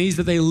the enemies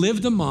that they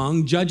lived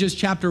among, Judges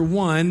chapter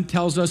 1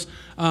 tells us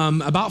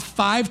about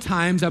 5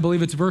 times, I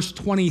believe it's verse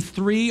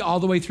 23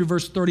 all the way through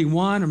verse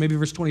 31, or maybe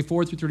verse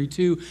 24 through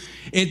 32.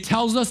 It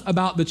tells us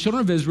about the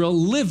children of Israel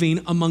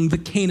living among the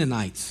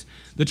Canaanites.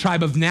 The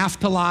tribe of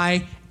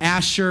Naphtali,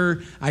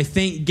 Asher, I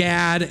think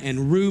Gad,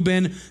 and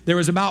Reuben. There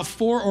was about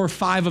 4 or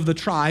 5 of the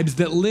tribes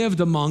that lived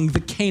among the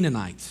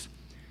Canaanites.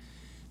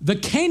 The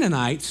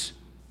Canaanites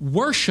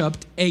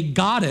worshiped a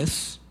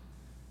goddess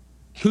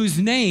whose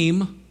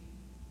name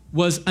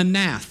was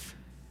Anath,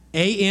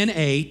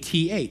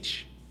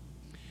 A-N-A-T-H.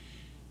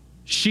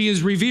 She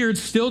is revered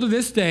still to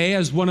this day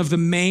as one of the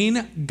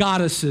main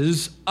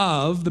goddesses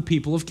of the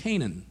people of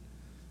Canaan,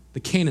 the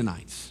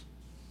Canaanites.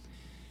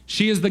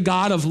 She is the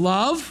god of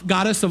love,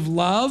 goddess of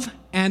love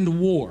and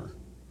war.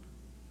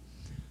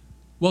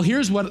 Well,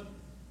 here's what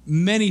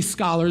many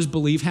scholars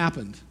believe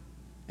happened.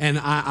 And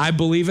I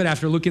believe it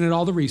after looking at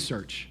all the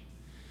research.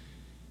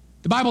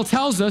 The Bible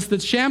tells us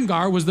that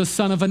Shamgar was the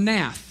son of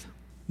Anath.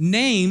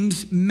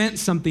 Names meant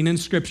something in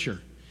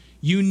Scripture.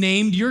 You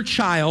named a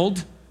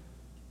child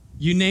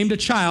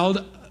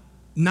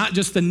not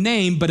just a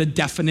name, but a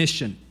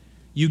definition.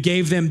 You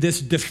gave them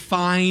this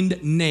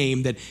defined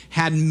name that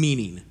had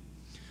meaning.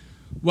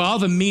 Well,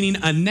 the meaning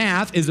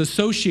Anath is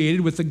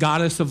associated with the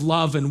goddess of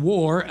love and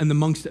war in the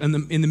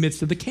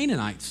midst of the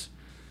Canaanites.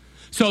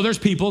 So there's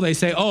people, they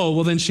say, oh,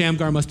 well then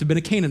Shamgar must have been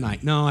a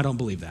Canaanite. No, I don't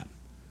believe that.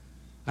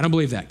 I don't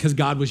believe that because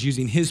God was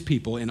using his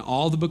people in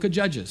all the book of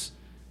Judges.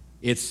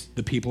 It's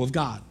the people of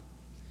God.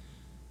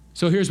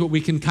 So here's what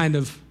we can kind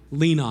of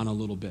lean on a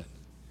little bit.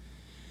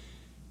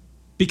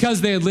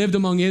 Because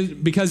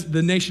because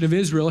the nation of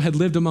Israel had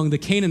lived among the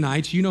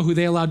Canaanites, you know who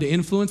they allowed to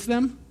influence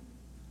them?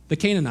 The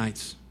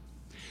Canaanites.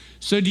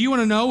 So do you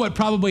want to know what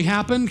probably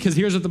happened? Because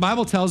here's what the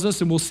Bible tells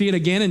us, and we'll see it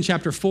again in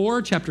chapter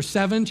 4, chapter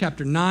 7,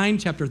 chapter 9,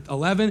 chapter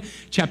 11,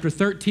 chapter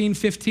 13,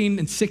 15,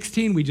 and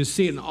 16. We just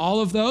see it in all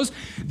of those,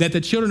 that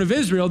the children of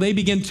Israel, they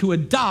begin to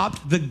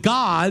adopt the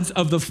gods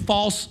of the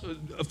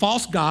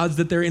false gods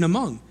that they're in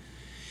among.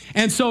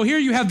 And so here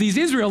you have these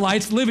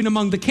Israelites living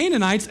among the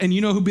Canaanites, and you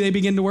know who they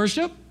begin to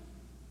worship?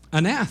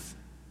 Anath.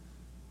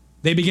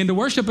 They begin to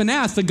worship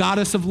Anath, the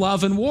goddess of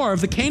love and war of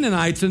the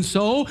Canaanites. And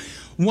so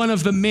one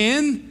of the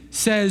men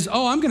says,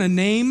 oh, I'm going to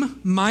name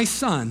my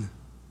son.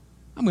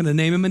 I'm going to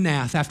name him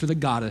Anath after the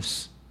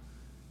goddess.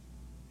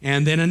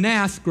 And then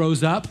Anath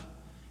grows up,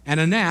 and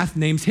Anath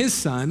names his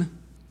son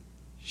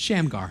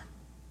Shamgar.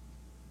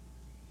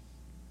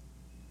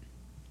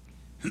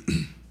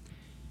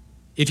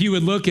 If you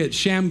would look at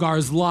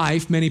Shamgar's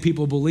life, many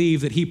people believe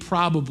that he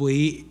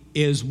probably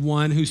is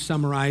one who's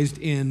summarized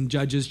in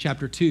Judges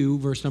chapter 2,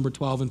 verse number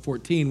 12 and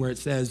 14, where it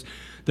says,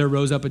 there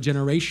rose up a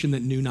generation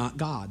that knew not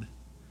God.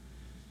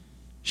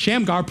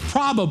 Shamgar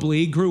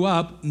probably grew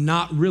up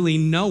not really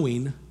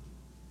knowing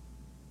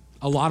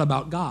a lot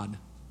about God.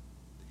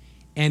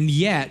 And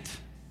yet,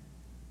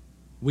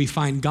 we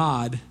find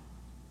God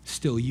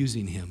still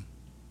using him.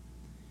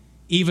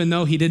 Even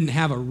though he didn't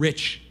have a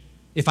rich,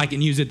 if I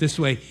can use it this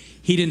way,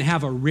 he didn't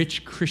have a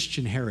rich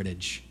Christian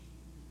heritage.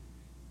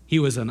 He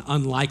was an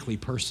unlikely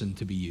person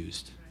to be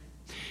used.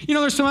 You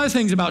know, there's some other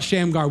things about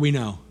Shamgar we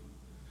know.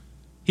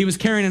 He was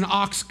carrying an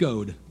ox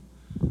goad.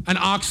 An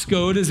ox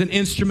goad is an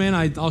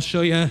instrument. I'll show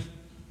you.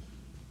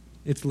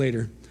 It's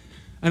later.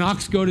 An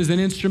ox goad is an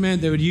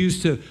instrument they would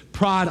use to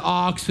prod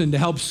oxen to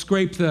help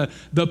scrape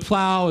the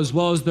plow as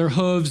well as their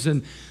hooves.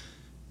 And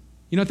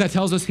you know what that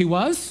tells us he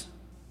was?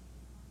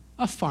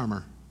 A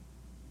farmer.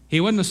 He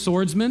wasn't a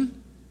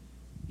swordsman.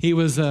 He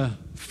was a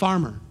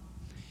farmer.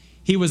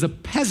 He was a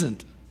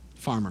peasant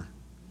farmer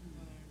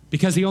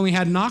because he only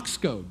had an ox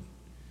goad.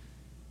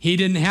 He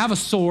didn't have a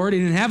sword. He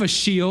didn't have a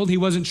shield. He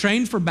wasn't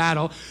trained for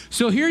battle.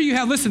 So here you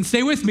have, listen,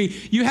 stay with me.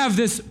 You have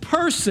this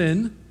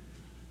person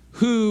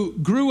who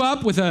grew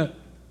up with a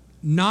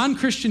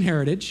non-Christian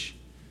heritage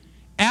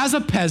as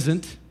a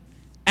peasant,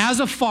 as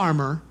a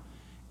farmer,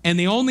 and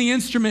the only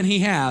instrument he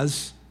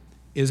has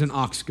is an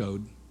ox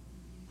goad.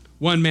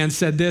 One man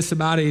said this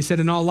about it. He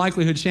said, in all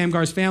likelihood,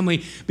 Shamgar's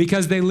family,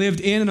 because they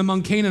lived in and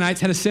among Canaanites,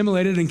 had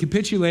assimilated and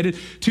capitulated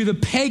to the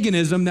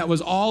paganism that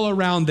was all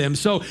around them.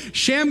 So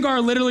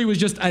Shamgar literally was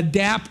just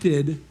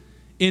adapted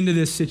into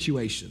this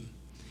situation.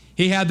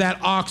 He had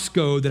that ox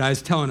goad that I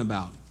was telling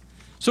about.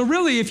 So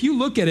really, if you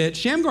look at it,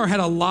 Shamgar had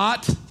a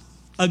lot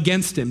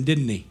against him,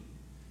 didn't he?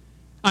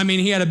 I mean,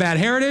 he had a bad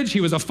heritage.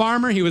 He was a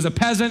farmer. He was a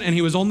peasant, and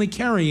he was only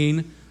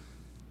carrying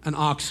an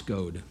ox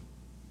goad.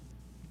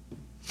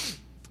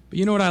 But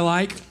you know what I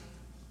like?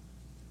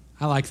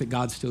 I like that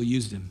God still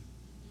used him.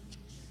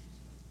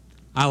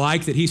 I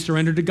like that he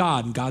surrendered to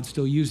God and God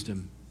still used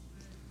him.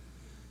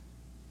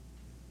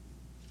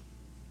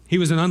 He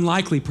was an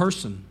unlikely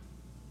person.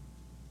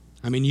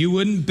 I mean, you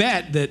wouldn't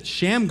bet that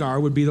Shamgar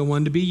would be the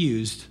one to be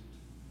used,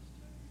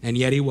 and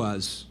yet he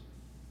was.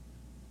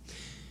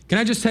 Can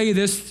I just tell you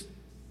this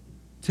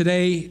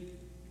today?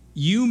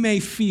 You may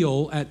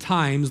feel at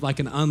times like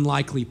an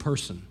unlikely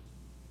person.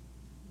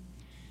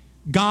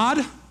 God,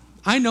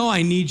 I know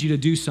I need you to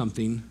do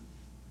something,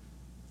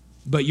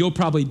 but you'll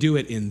probably do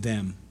it in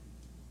them.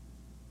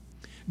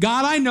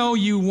 God, I know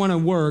you want to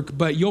work,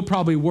 but you'll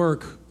probably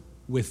work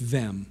with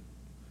them.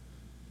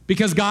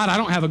 Because God, I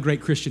don't have a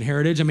great Christian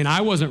heritage. I mean,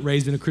 I wasn't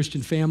raised in a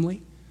Christian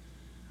family.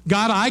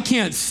 God, I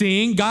can't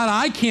sing. God,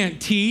 I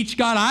can't teach.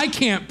 God, I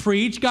can't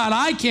preach. God,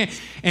 I can't.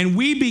 And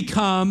we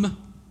become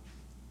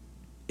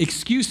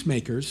excuse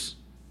makers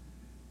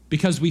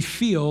because we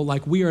feel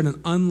like we are an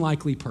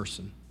unlikely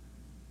person.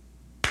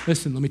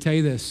 Listen, let me tell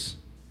you this.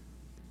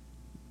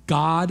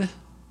 God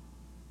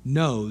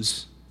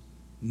knows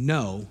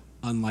no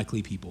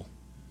unlikely people.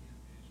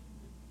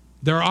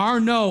 There are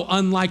no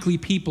unlikely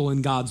people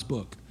in God's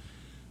book.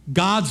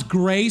 God's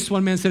grace,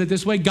 one man said it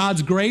this way,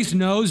 God's grace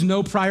knows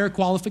no prior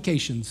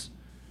qualifications.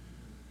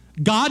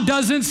 God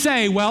doesn't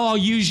say, well, I'll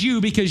use you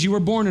because you were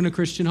born in a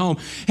Christian home.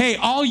 Hey,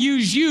 I'll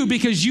use you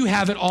because you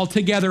have it all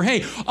together.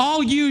 Hey,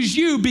 I'll use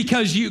you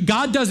because you,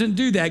 God doesn't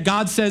do that.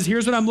 God says,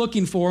 here's what I'm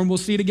looking for, and we'll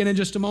see it again in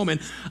just a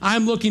moment.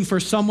 I'm looking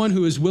for someone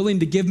who is willing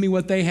to give me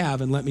what they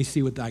have and let me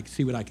see what I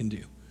can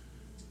do.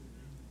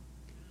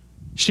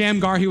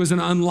 Shamgar, he was an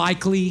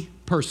unlikely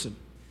person.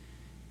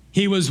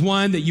 He was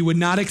one that you would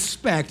not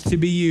expect to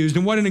be used.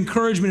 And what an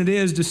encouragement it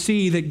is to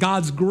see that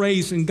God's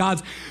grace and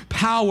God's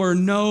power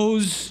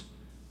knows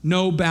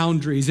no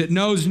boundaries. It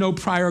knows no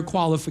prior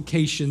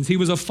qualifications. He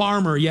was a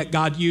farmer, yet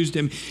God used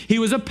him. He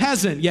was a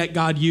peasant, yet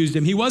God used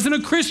him. He wasn't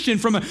a Christian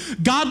from a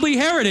godly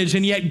heritage,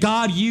 and yet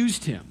God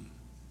used him.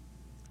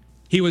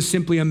 He was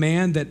simply a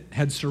man that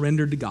had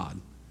surrendered to God.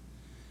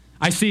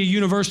 I see a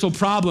universal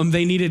problem.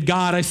 They needed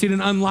God. I see an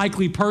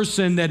unlikely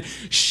person, that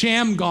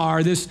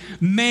Shamgar, this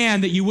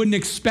man that you wouldn't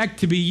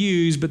expect to be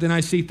used. But then I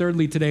see,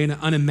 thirdly, today, an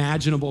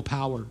unimaginable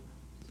power.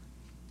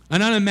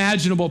 An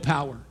unimaginable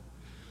power.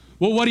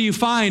 Well, what do you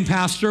find,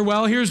 Pastor?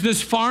 Well, here's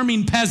this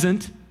farming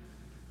peasant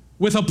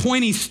with a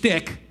pointy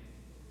stick.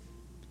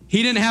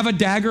 He didn't have a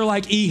dagger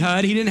like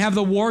Ehud. He didn't have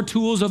the war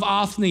tools of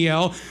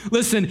Othniel.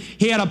 Listen,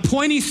 he had a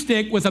pointy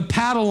stick with a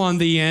paddle on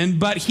the end,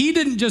 but he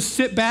didn't just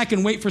sit back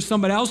and wait for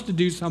somebody else to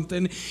do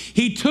something.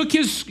 He took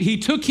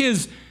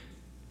his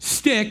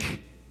stick,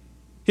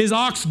 his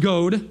ox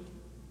goad,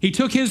 he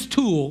took his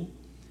tool,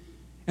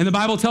 and the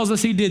Bible tells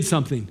us he did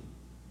something.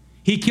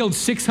 He killed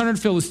 600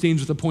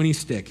 Philistines with a pointy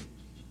stick.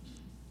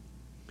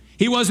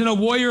 He wasn't a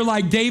warrior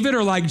like David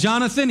or like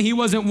Jonathan. He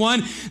wasn't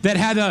one that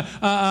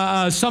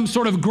had some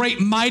sort of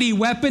great mighty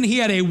weapon. He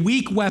had a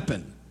weak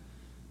weapon.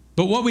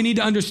 But what we need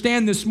to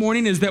understand this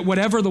morning is that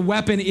whatever the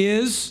weapon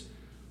is,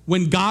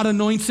 when God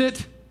anoints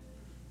it,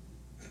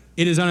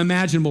 it is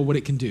unimaginable what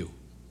it can do.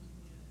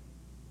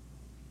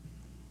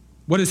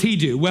 What does he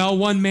do? Well,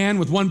 one man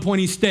with one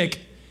pointy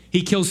stick,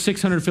 he kills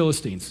 600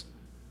 Philistines.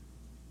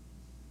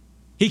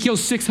 He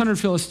kills 600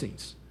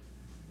 Philistines.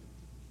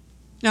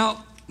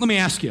 Now, let me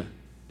ask you,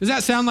 does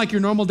that sound like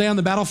your normal day on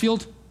the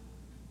battlefield?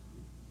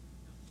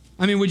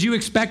 I mean, would you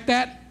expect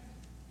that?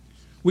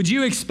 Would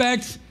you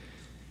expect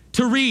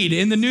to read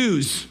in the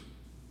news,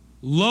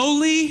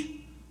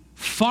 lowly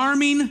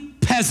farming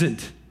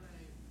peasant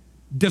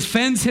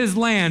defends his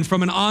land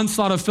from an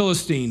onslaught of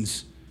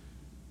Philistines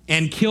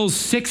and kills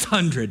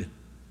 600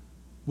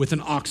 with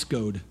an ox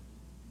goad?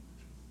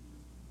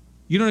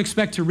 You don't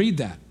expect to read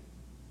that.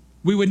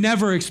 We would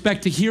never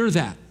expect to hear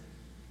that.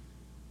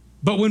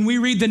 But when we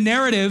read the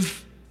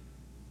narrative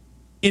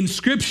in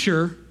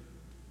Scripture,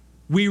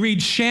 we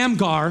read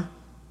Shamgar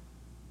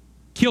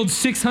killed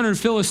 600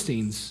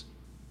 Philistines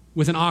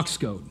with an ox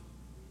goad.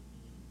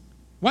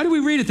 Why do we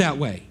read it that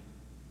way?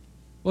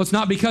 Well, it's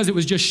not because it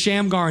was just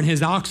Shamgar and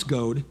his ox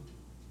goad.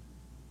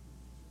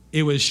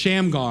 It was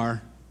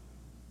Shamgar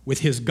with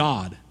his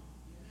God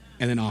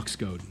and an ox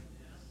goad.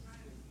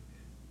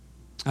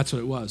 That's what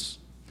it was.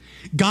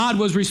 God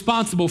was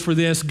responsible for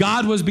this.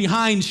 God was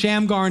behind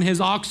Shamgar and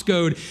his ox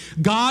goad.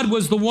 God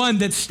was the one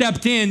that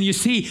stepped in. You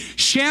see,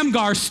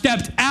 Shamgar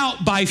stepped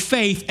out by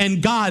faith,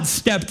 and God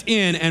stepped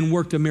in and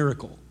worked a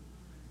miracle.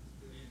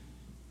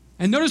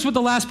 And notice what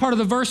the last part of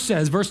the verse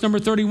says, verse number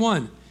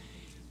 31.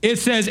 It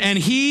says, and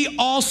he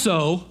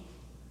also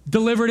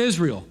delivered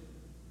Israel.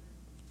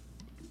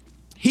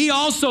 He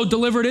also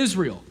delivered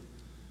Israel.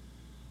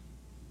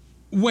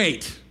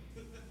 Wait,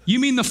 you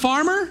mean the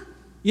farmer?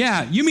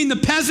 Yeah. You mean the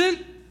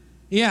peasant?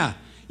 Yeah.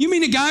 You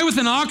mean a guy with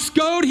an ox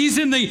goad? He's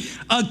in the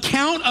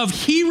account of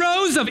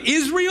heroes of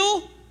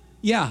Israel?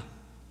 Yeah.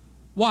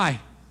 Why?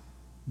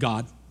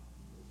 God.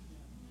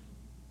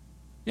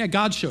 Yeah,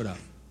 God showed up.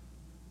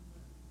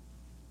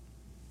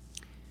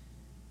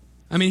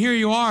 I mean, here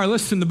you are.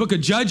 Listen, the book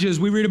of Judges,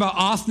 we read about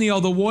Othniel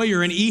the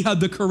warrior and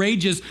Ehud the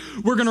courageous.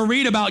 We're going to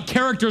read about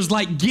characters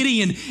like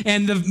Gideon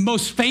and the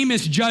most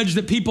famous judge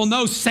that people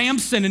know,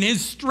 Samson, and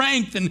his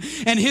strength and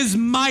his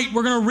might.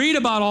 We're going to read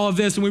about all of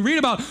this, and we read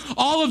about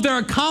all of their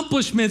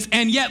accomplishments.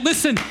 And yet,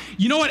 listen,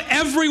 you know what?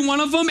 Every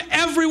one of them,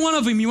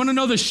 you want to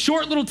know the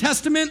short little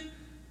testament?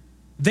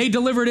 They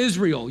delivered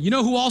Israel. You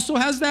know who also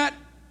has that?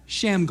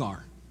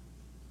 Shamgar.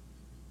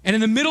 And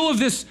in the middle of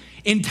this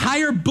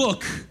entire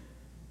book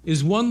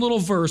is one little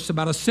verse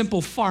about a simple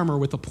farmer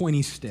with a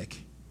pointy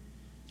stick.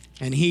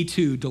 And he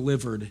too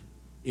delivered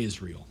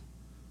Israel.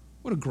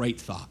 What a great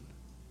thought.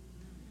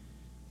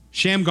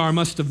 Shamgar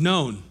must have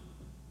known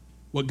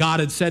what God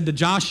had said to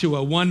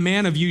Joshua. One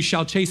man of you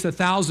shall chase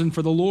 1,000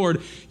 for the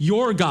Lord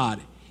your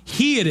God.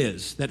 He it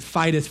is that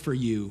fighteth for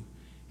you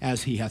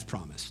as he hath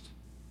promised.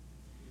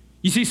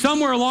 You see,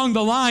 somewhere along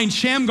the line,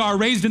 Shamgar,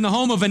 raised in the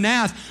home of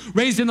Anath,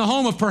 raised in the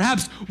home of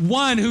perhaps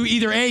one who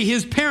either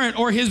his parent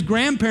or his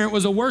grandparent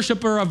was a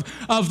worshiper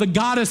of the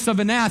goddess of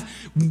Anath,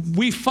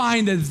 we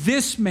find that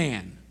this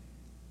man,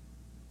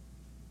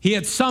 he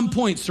at some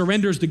point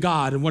surrenders to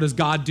God, and what does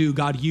God do?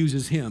 God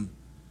uses him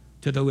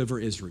to deliver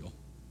Israel.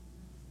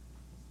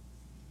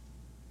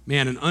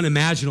 Man, an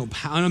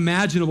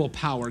unimaginable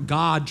power.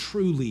 God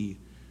truly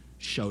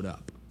showed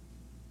up.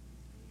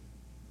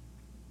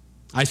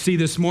 I see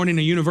this morning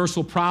a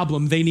universal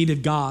problem. They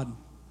needed God.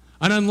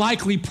 An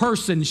unlikely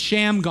person,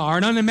 Shamgar.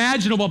 An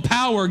unimaginable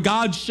power,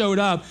 God showed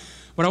up.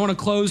 But I want to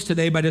close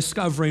today by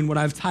discovering what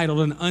I've titled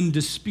an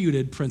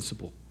undisputed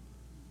principle.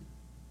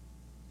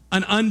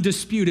 An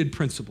undisputed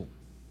principle.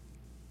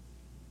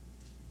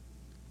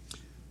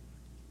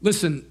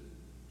 Listen,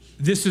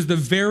 this is the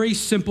very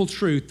simple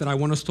truth that I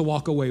want us to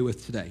walk away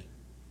with today.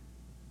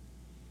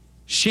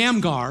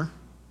 Shamgar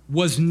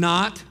was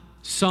not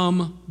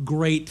some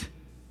great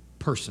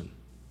person,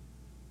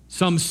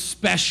 some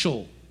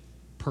special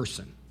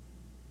person.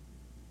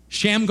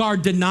 Shamgar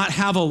did not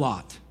have a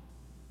lot.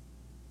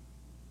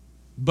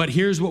 But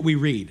here's what we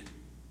read.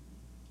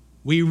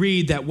 We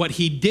read that what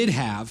he did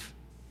have,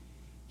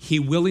 he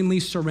willingly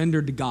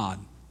surrendered to God,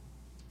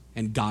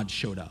 and God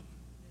showed up.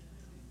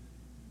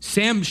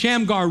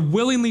 Shamgar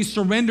willingly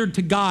surrendered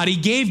to God. He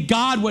gave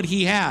God what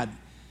he had,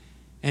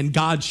 and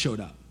God showed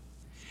up.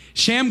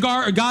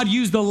 God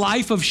used the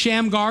life of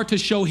Shamgar to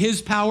show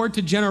his power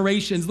to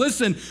generations.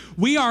 Listen,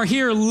 we are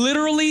here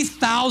literally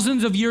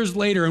thousands of years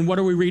later, and what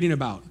are we reading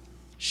about?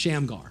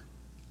 Shamgar.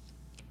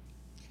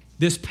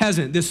 This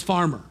peasant, this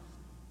farmer.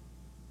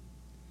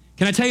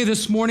 Can I tell you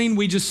this morning,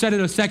 we just said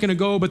it a second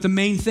ago, but the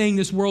main thing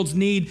this world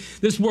needs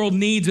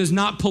is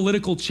not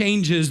political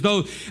changes,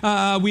 though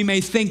we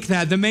may think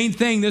that. The main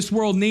thing this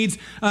world needs,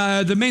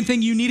 the main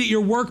thing you need at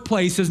your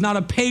workplace is not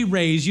a pay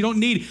raise.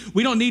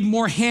 We don't need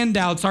more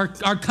handouts. Our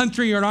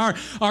country or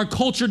our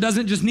culture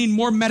doesn't just need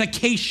more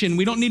medication.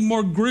 We don't need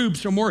more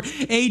groups or more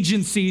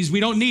agencies. We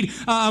don't need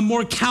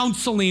more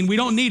counseling. We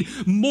don't need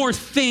more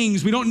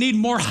things. We don't need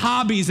more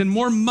hobbies and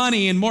more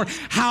money and more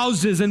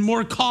houses and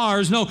more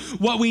cars. No,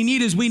 what we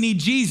need is we need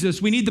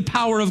Jesus. We need the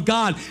power of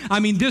God. I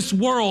mean, this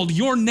world,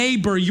 your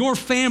neighbor, your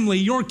family,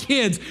 your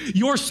kids,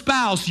 your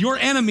spouse, your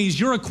enemies,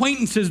 your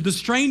acquaintances, the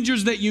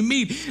strangers that you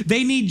meet,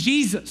 they need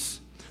Jesus.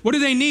 What do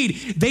they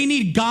need? They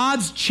need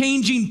God's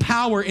changing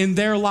power in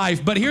their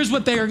life. But here's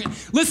what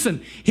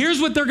here's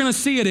what they're going to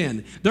see it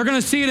in. They're going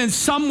to see it in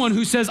someone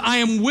who says, I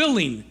am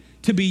willing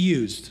to be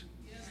used.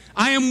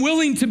 I am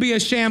willing to be a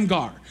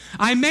Shamgar.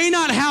 I may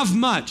not have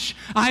much.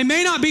 I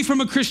may not be from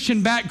a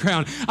Christian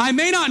background. I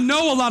may not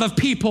know a lot of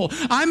people.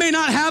 I may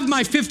not have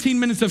my 15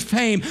 minutes of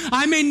fame.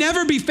 I may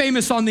never be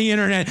famous on the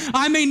internet.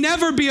 I may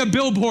never be a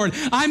billboard.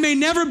 I may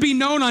never be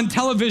known on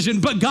television.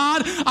 But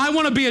God, I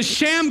want to be a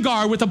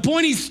Shamgar with a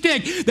pointy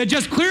stick that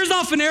just clears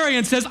off an area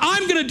and says,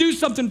 I'm going to do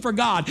something for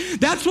God.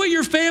 That's what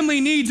your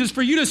family needs, is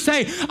for you to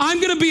say, I'm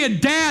going to be a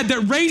dad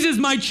that raises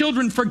my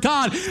children for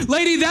God.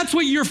 Lady, that's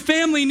what your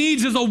family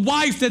needs, is a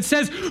wife that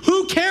says,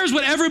 who cares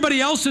what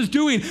everybody else is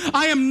doing?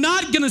 I am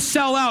not going to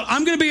sell out.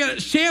 I'm going to be a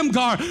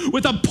Shamgar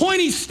with a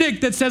pointy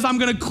stick that says I'm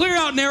going to clear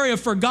out an area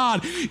for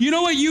God. You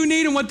know what you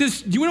need, and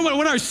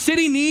what our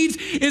city needs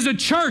is a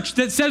church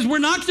that says we're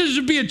not going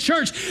to be a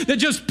church that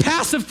just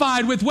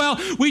pacified with, well,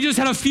 we just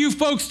had a few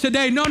folks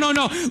today. No.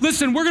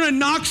 Listen, we're going to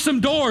knock some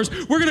doors.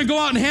 We're going to go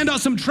out and hand out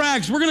some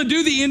tracts. We're going to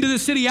do the end of the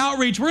city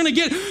outreach. We're going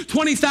to get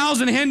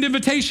 20,000 hand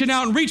invitation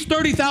out and reach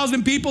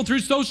 30,000 people through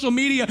social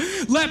media.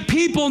 Let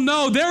people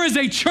know there is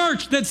a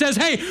church that says,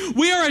 hey,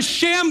 we are a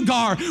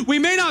Shamgar. We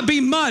may not be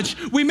much.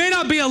 We may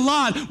not be a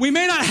lot. We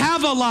may not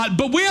have a lot,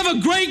 but we have a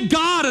great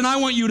God, and I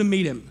want you to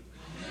meet him.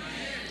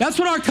 That's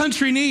what our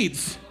country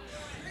needs.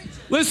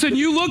 Listen,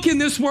 you look in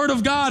this word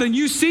of God and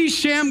you see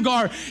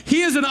Shamgar.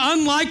 He is an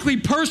unlikely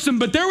person,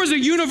 but there was a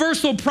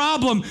universal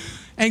problem,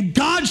 and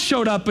God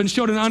showed up and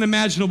showed an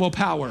unimaginable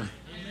power.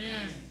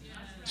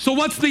 So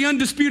what's the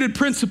undisputed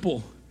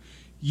principle?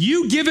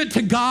 You give it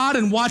to God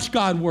and watch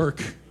God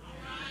work.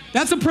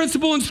 That's a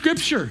principle in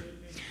Scripture.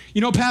 You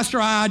know, Pastor,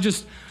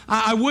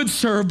 I would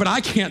serve, but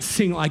I can't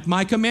sing like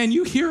Micah. Man,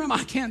 you hear him?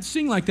 I can't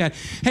sing like that.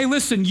 Hey,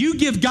 listen, you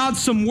give God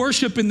some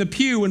worship in the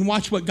pew and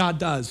watch what God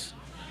does.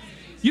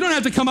 You don't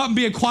have to come up and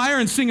be a choir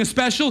and sing a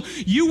special.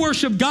 You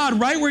worship God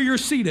right where you're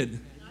seated.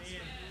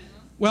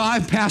 Well,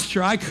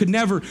 Pastor, I could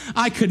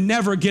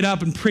never get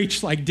up and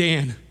preach like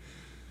Dan.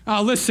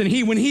 Listen,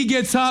 when he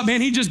gets up, man,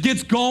 he just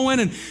gets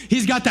going, and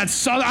he's got that,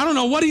 I don't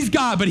know what he's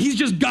got, but he's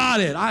just got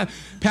it.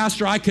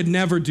 Pastor, I could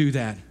never do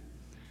that.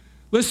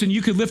 Listen,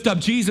 you could lift up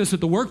Jesus at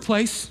the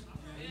workplace.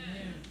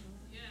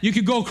 You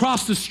could go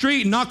across the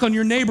street and knock on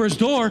your neighbor's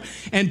door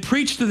and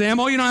preach to them.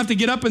 Oh, you don't have to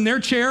get up in their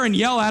chair and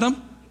yell at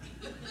them.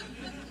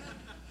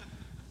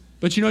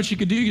 But you know what you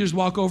could do? You just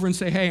walk over and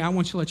say, hey, I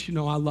want to let you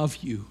know I love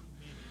you. And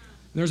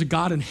there's a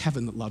God in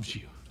heaven that loves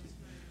you.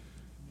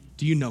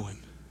 Do you know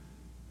him?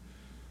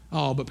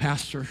 Oh, but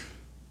Pastor,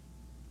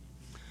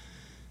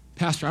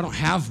 I don't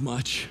have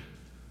much.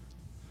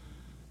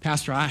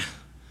 Pastor,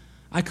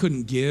 I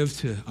couldn't give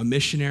to a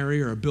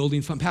missionary or a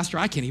building fund. Pastor,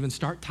 I can't even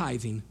start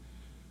tithing.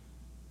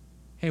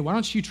 Hey, why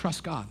don't you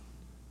trust God?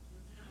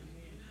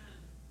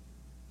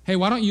 Hey,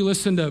 why don't you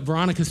listen to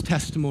Veronica's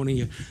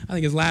testimony? I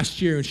think it was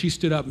last year, and she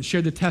stood up and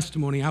shared the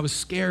testimony. I was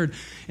scared,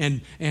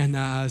 and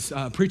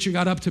a preacher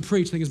got up to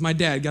preach. I think it was my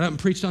dad, got up and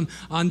preached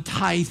on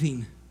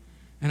tithing.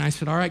 And I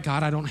said, all right,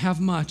 God, I don't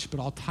have much, but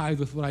I'll tithe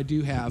with what I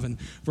do have. And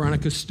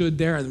Veronica stood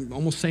there,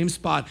 almost same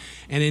spot,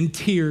 and in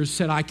tears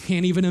said, I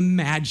can't even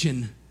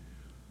imagine.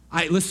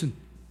 Listen,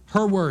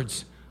 her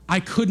words,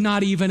 I could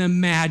not even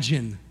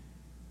imagine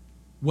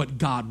what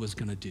God was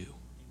going to do.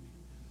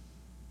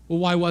 Well,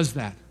 why was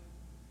that?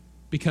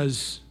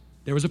 Because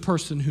there was a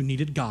person who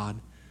needed God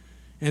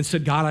and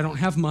said, God, I don't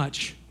have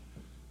much.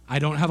 I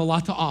don't have a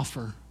lot to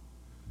offer.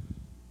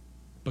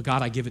 But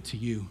God, I give it to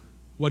you.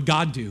 What'd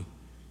God do?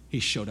 He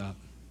showed up.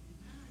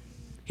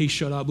 He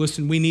showed up.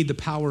 Listen, we need the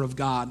power of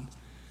God.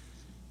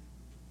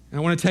 And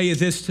I want to tell you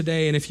this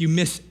today, and if you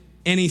miss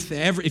anything,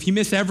 if you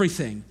miss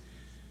everything,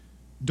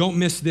 don't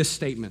miss this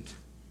statement.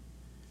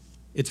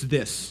 It's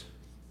this.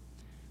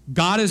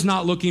 God is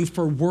not looking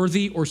for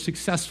worthy or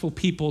successful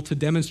people to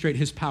demonstrate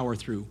his power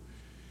through.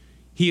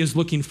 He is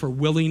looking for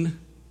willing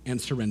and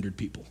surrendered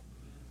people.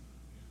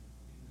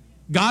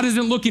 God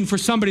isn't looking for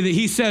somebody that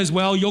he says,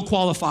 well, you'll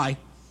qualify.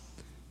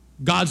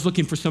 God's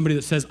looking for somebody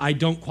that says, I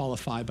don't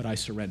qualify, but I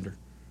surrender.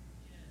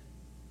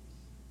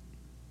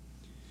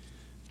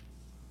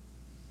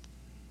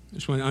 I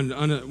just want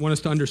us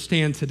to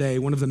understand today,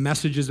 one of the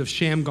messages of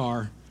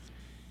Shamgar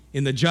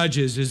in the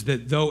Judges is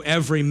that though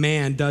every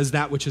man does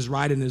that which is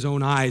right in his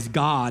own eyes,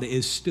 God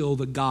is still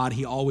the God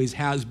he always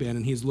has been,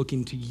 and he's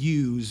looking to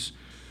use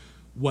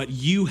what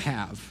you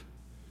have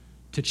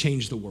to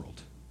change the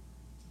world.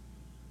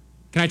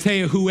 Can I tell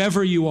you,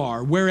 whoever you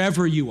are,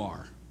 wherever you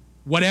are,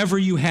 whatever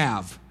you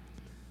have,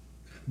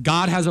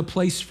 God has a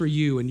place for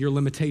you, and your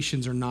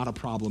limitations are not a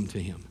problem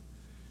to him.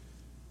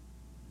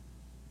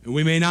 And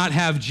we may not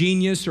have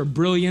genius or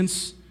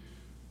brilliance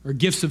or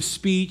gifts of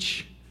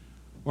speech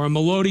or a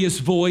melodious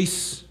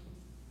voice,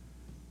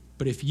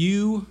 but if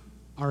you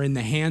are in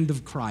the hand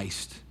of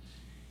Christ,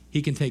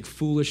 he can take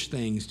foolish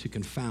things to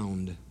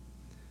confound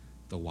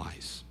the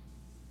wise.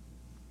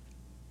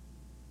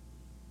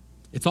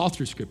 It's all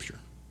through Scripture.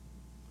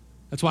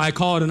 That's why I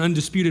call it an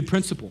undisputed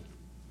principle.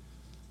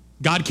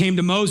 God came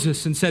to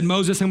Moses and said,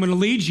 Moses, I'm going to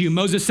lead you.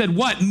 Moses said,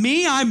 what?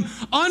 Me? I'm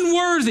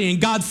unworthy. And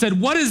God said,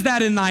 what is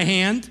that in thy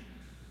hand?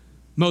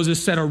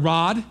 Moses said, a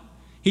rod.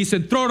 He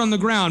said, throw it on the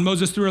ground.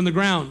 Moses threw it on the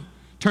ground,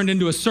 turned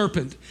into a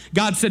serpent.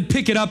 God said,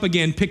 pick it up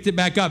again, picked it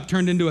back up,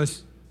 turned into a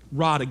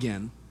rod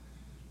again.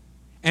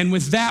 And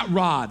with that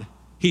rod,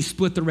 he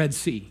split the Red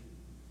Sea.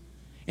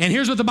 And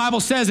here's what the Bible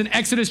says in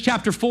Exodus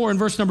chapter 4 and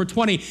verse number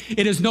 20.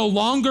 It is no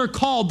longer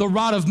called the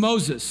rod of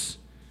Moses.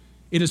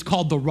 It is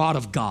called the rod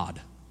of God.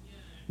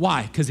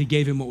 Why? Because he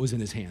gave him what was in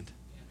his hand.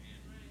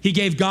 He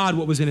gave God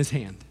what was in his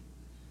hand.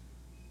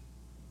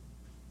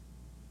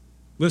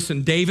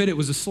 Listen, David, it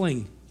was a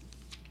sling.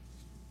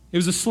 It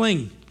was a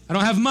sling. I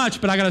don't have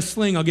much, but I got a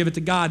sling. I'll give it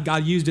to God.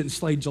 God used it and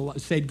slayed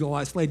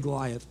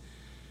Goliath.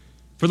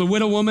 For the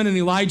widow woman in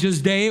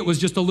Elijah's day, it was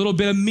just a little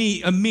bit of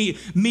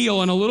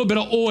meal and a little bit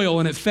of oil,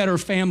 and it fed her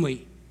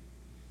family.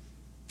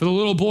 For the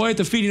little boy at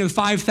the feeding of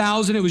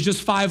 5,000, it was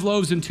just 5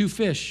 loaves and 2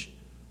 fish.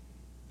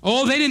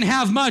 Oh, they didn't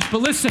have much,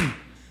 but listen,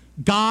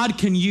 God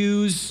can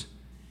use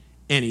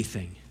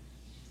anything.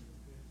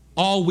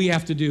 All we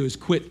have to do is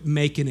quit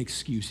making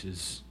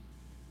excuses.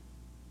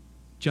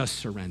 Just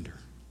surrender.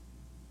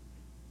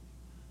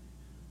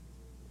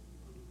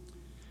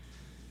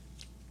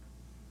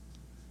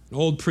 An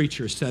old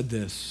preacher said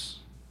this,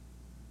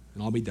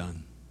 and I'll be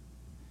done.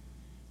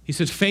 He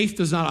said, faith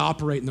does not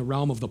operate in the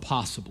realm of the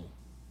possible.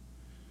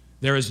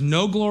 There is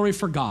no glory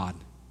for God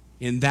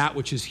in that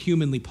which is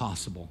humanly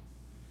possible.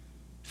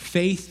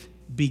 Faith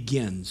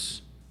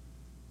begins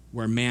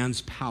where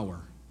man's power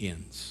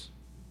ends.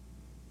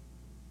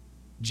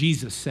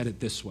 Jesus said it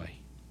this way.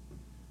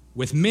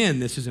 With men,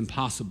 this is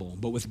impossible,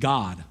 but with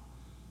God,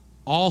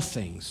 all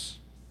things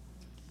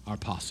are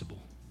possible.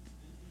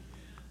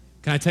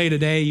 Can I tell you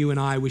today, you and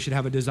I, we should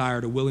have a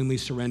desire to willingly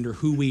surrender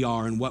who we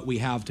are and what we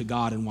have to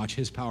God and watch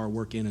his power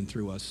work in and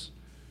through us.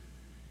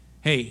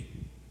 Hey,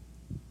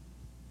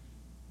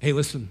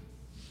 listen.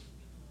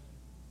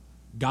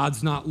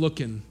 God's not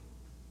looking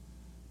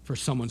for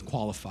someone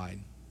qualified.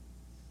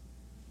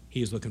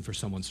 He is looking for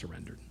someone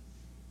surrendered.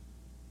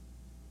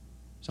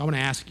 So I want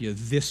to ask you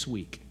this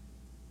week,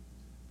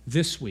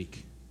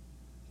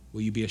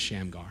 will you be a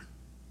Shamgar?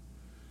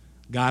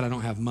 God, I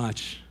don't have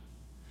much,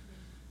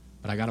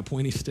 but I got a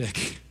pointy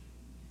stick.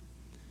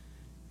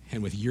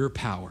 And with your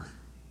power,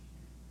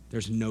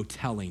 there's no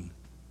telling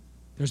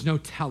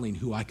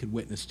who I could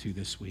witness to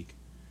this week.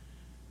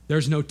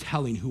 There's no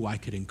telling who I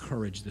could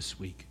encourage this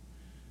week.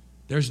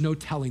 There's no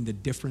telling the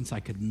difference I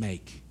could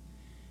make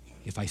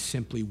if I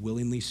simply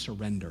willingly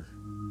surrender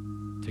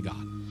to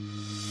God.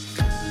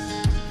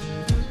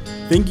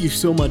 Thank you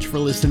so much for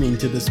listening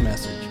to this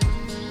message.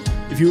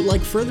 If you would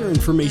like further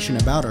information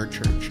about our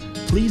church,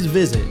 please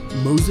visit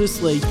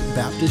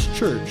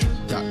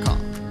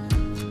moseslakebaptistchurch.com.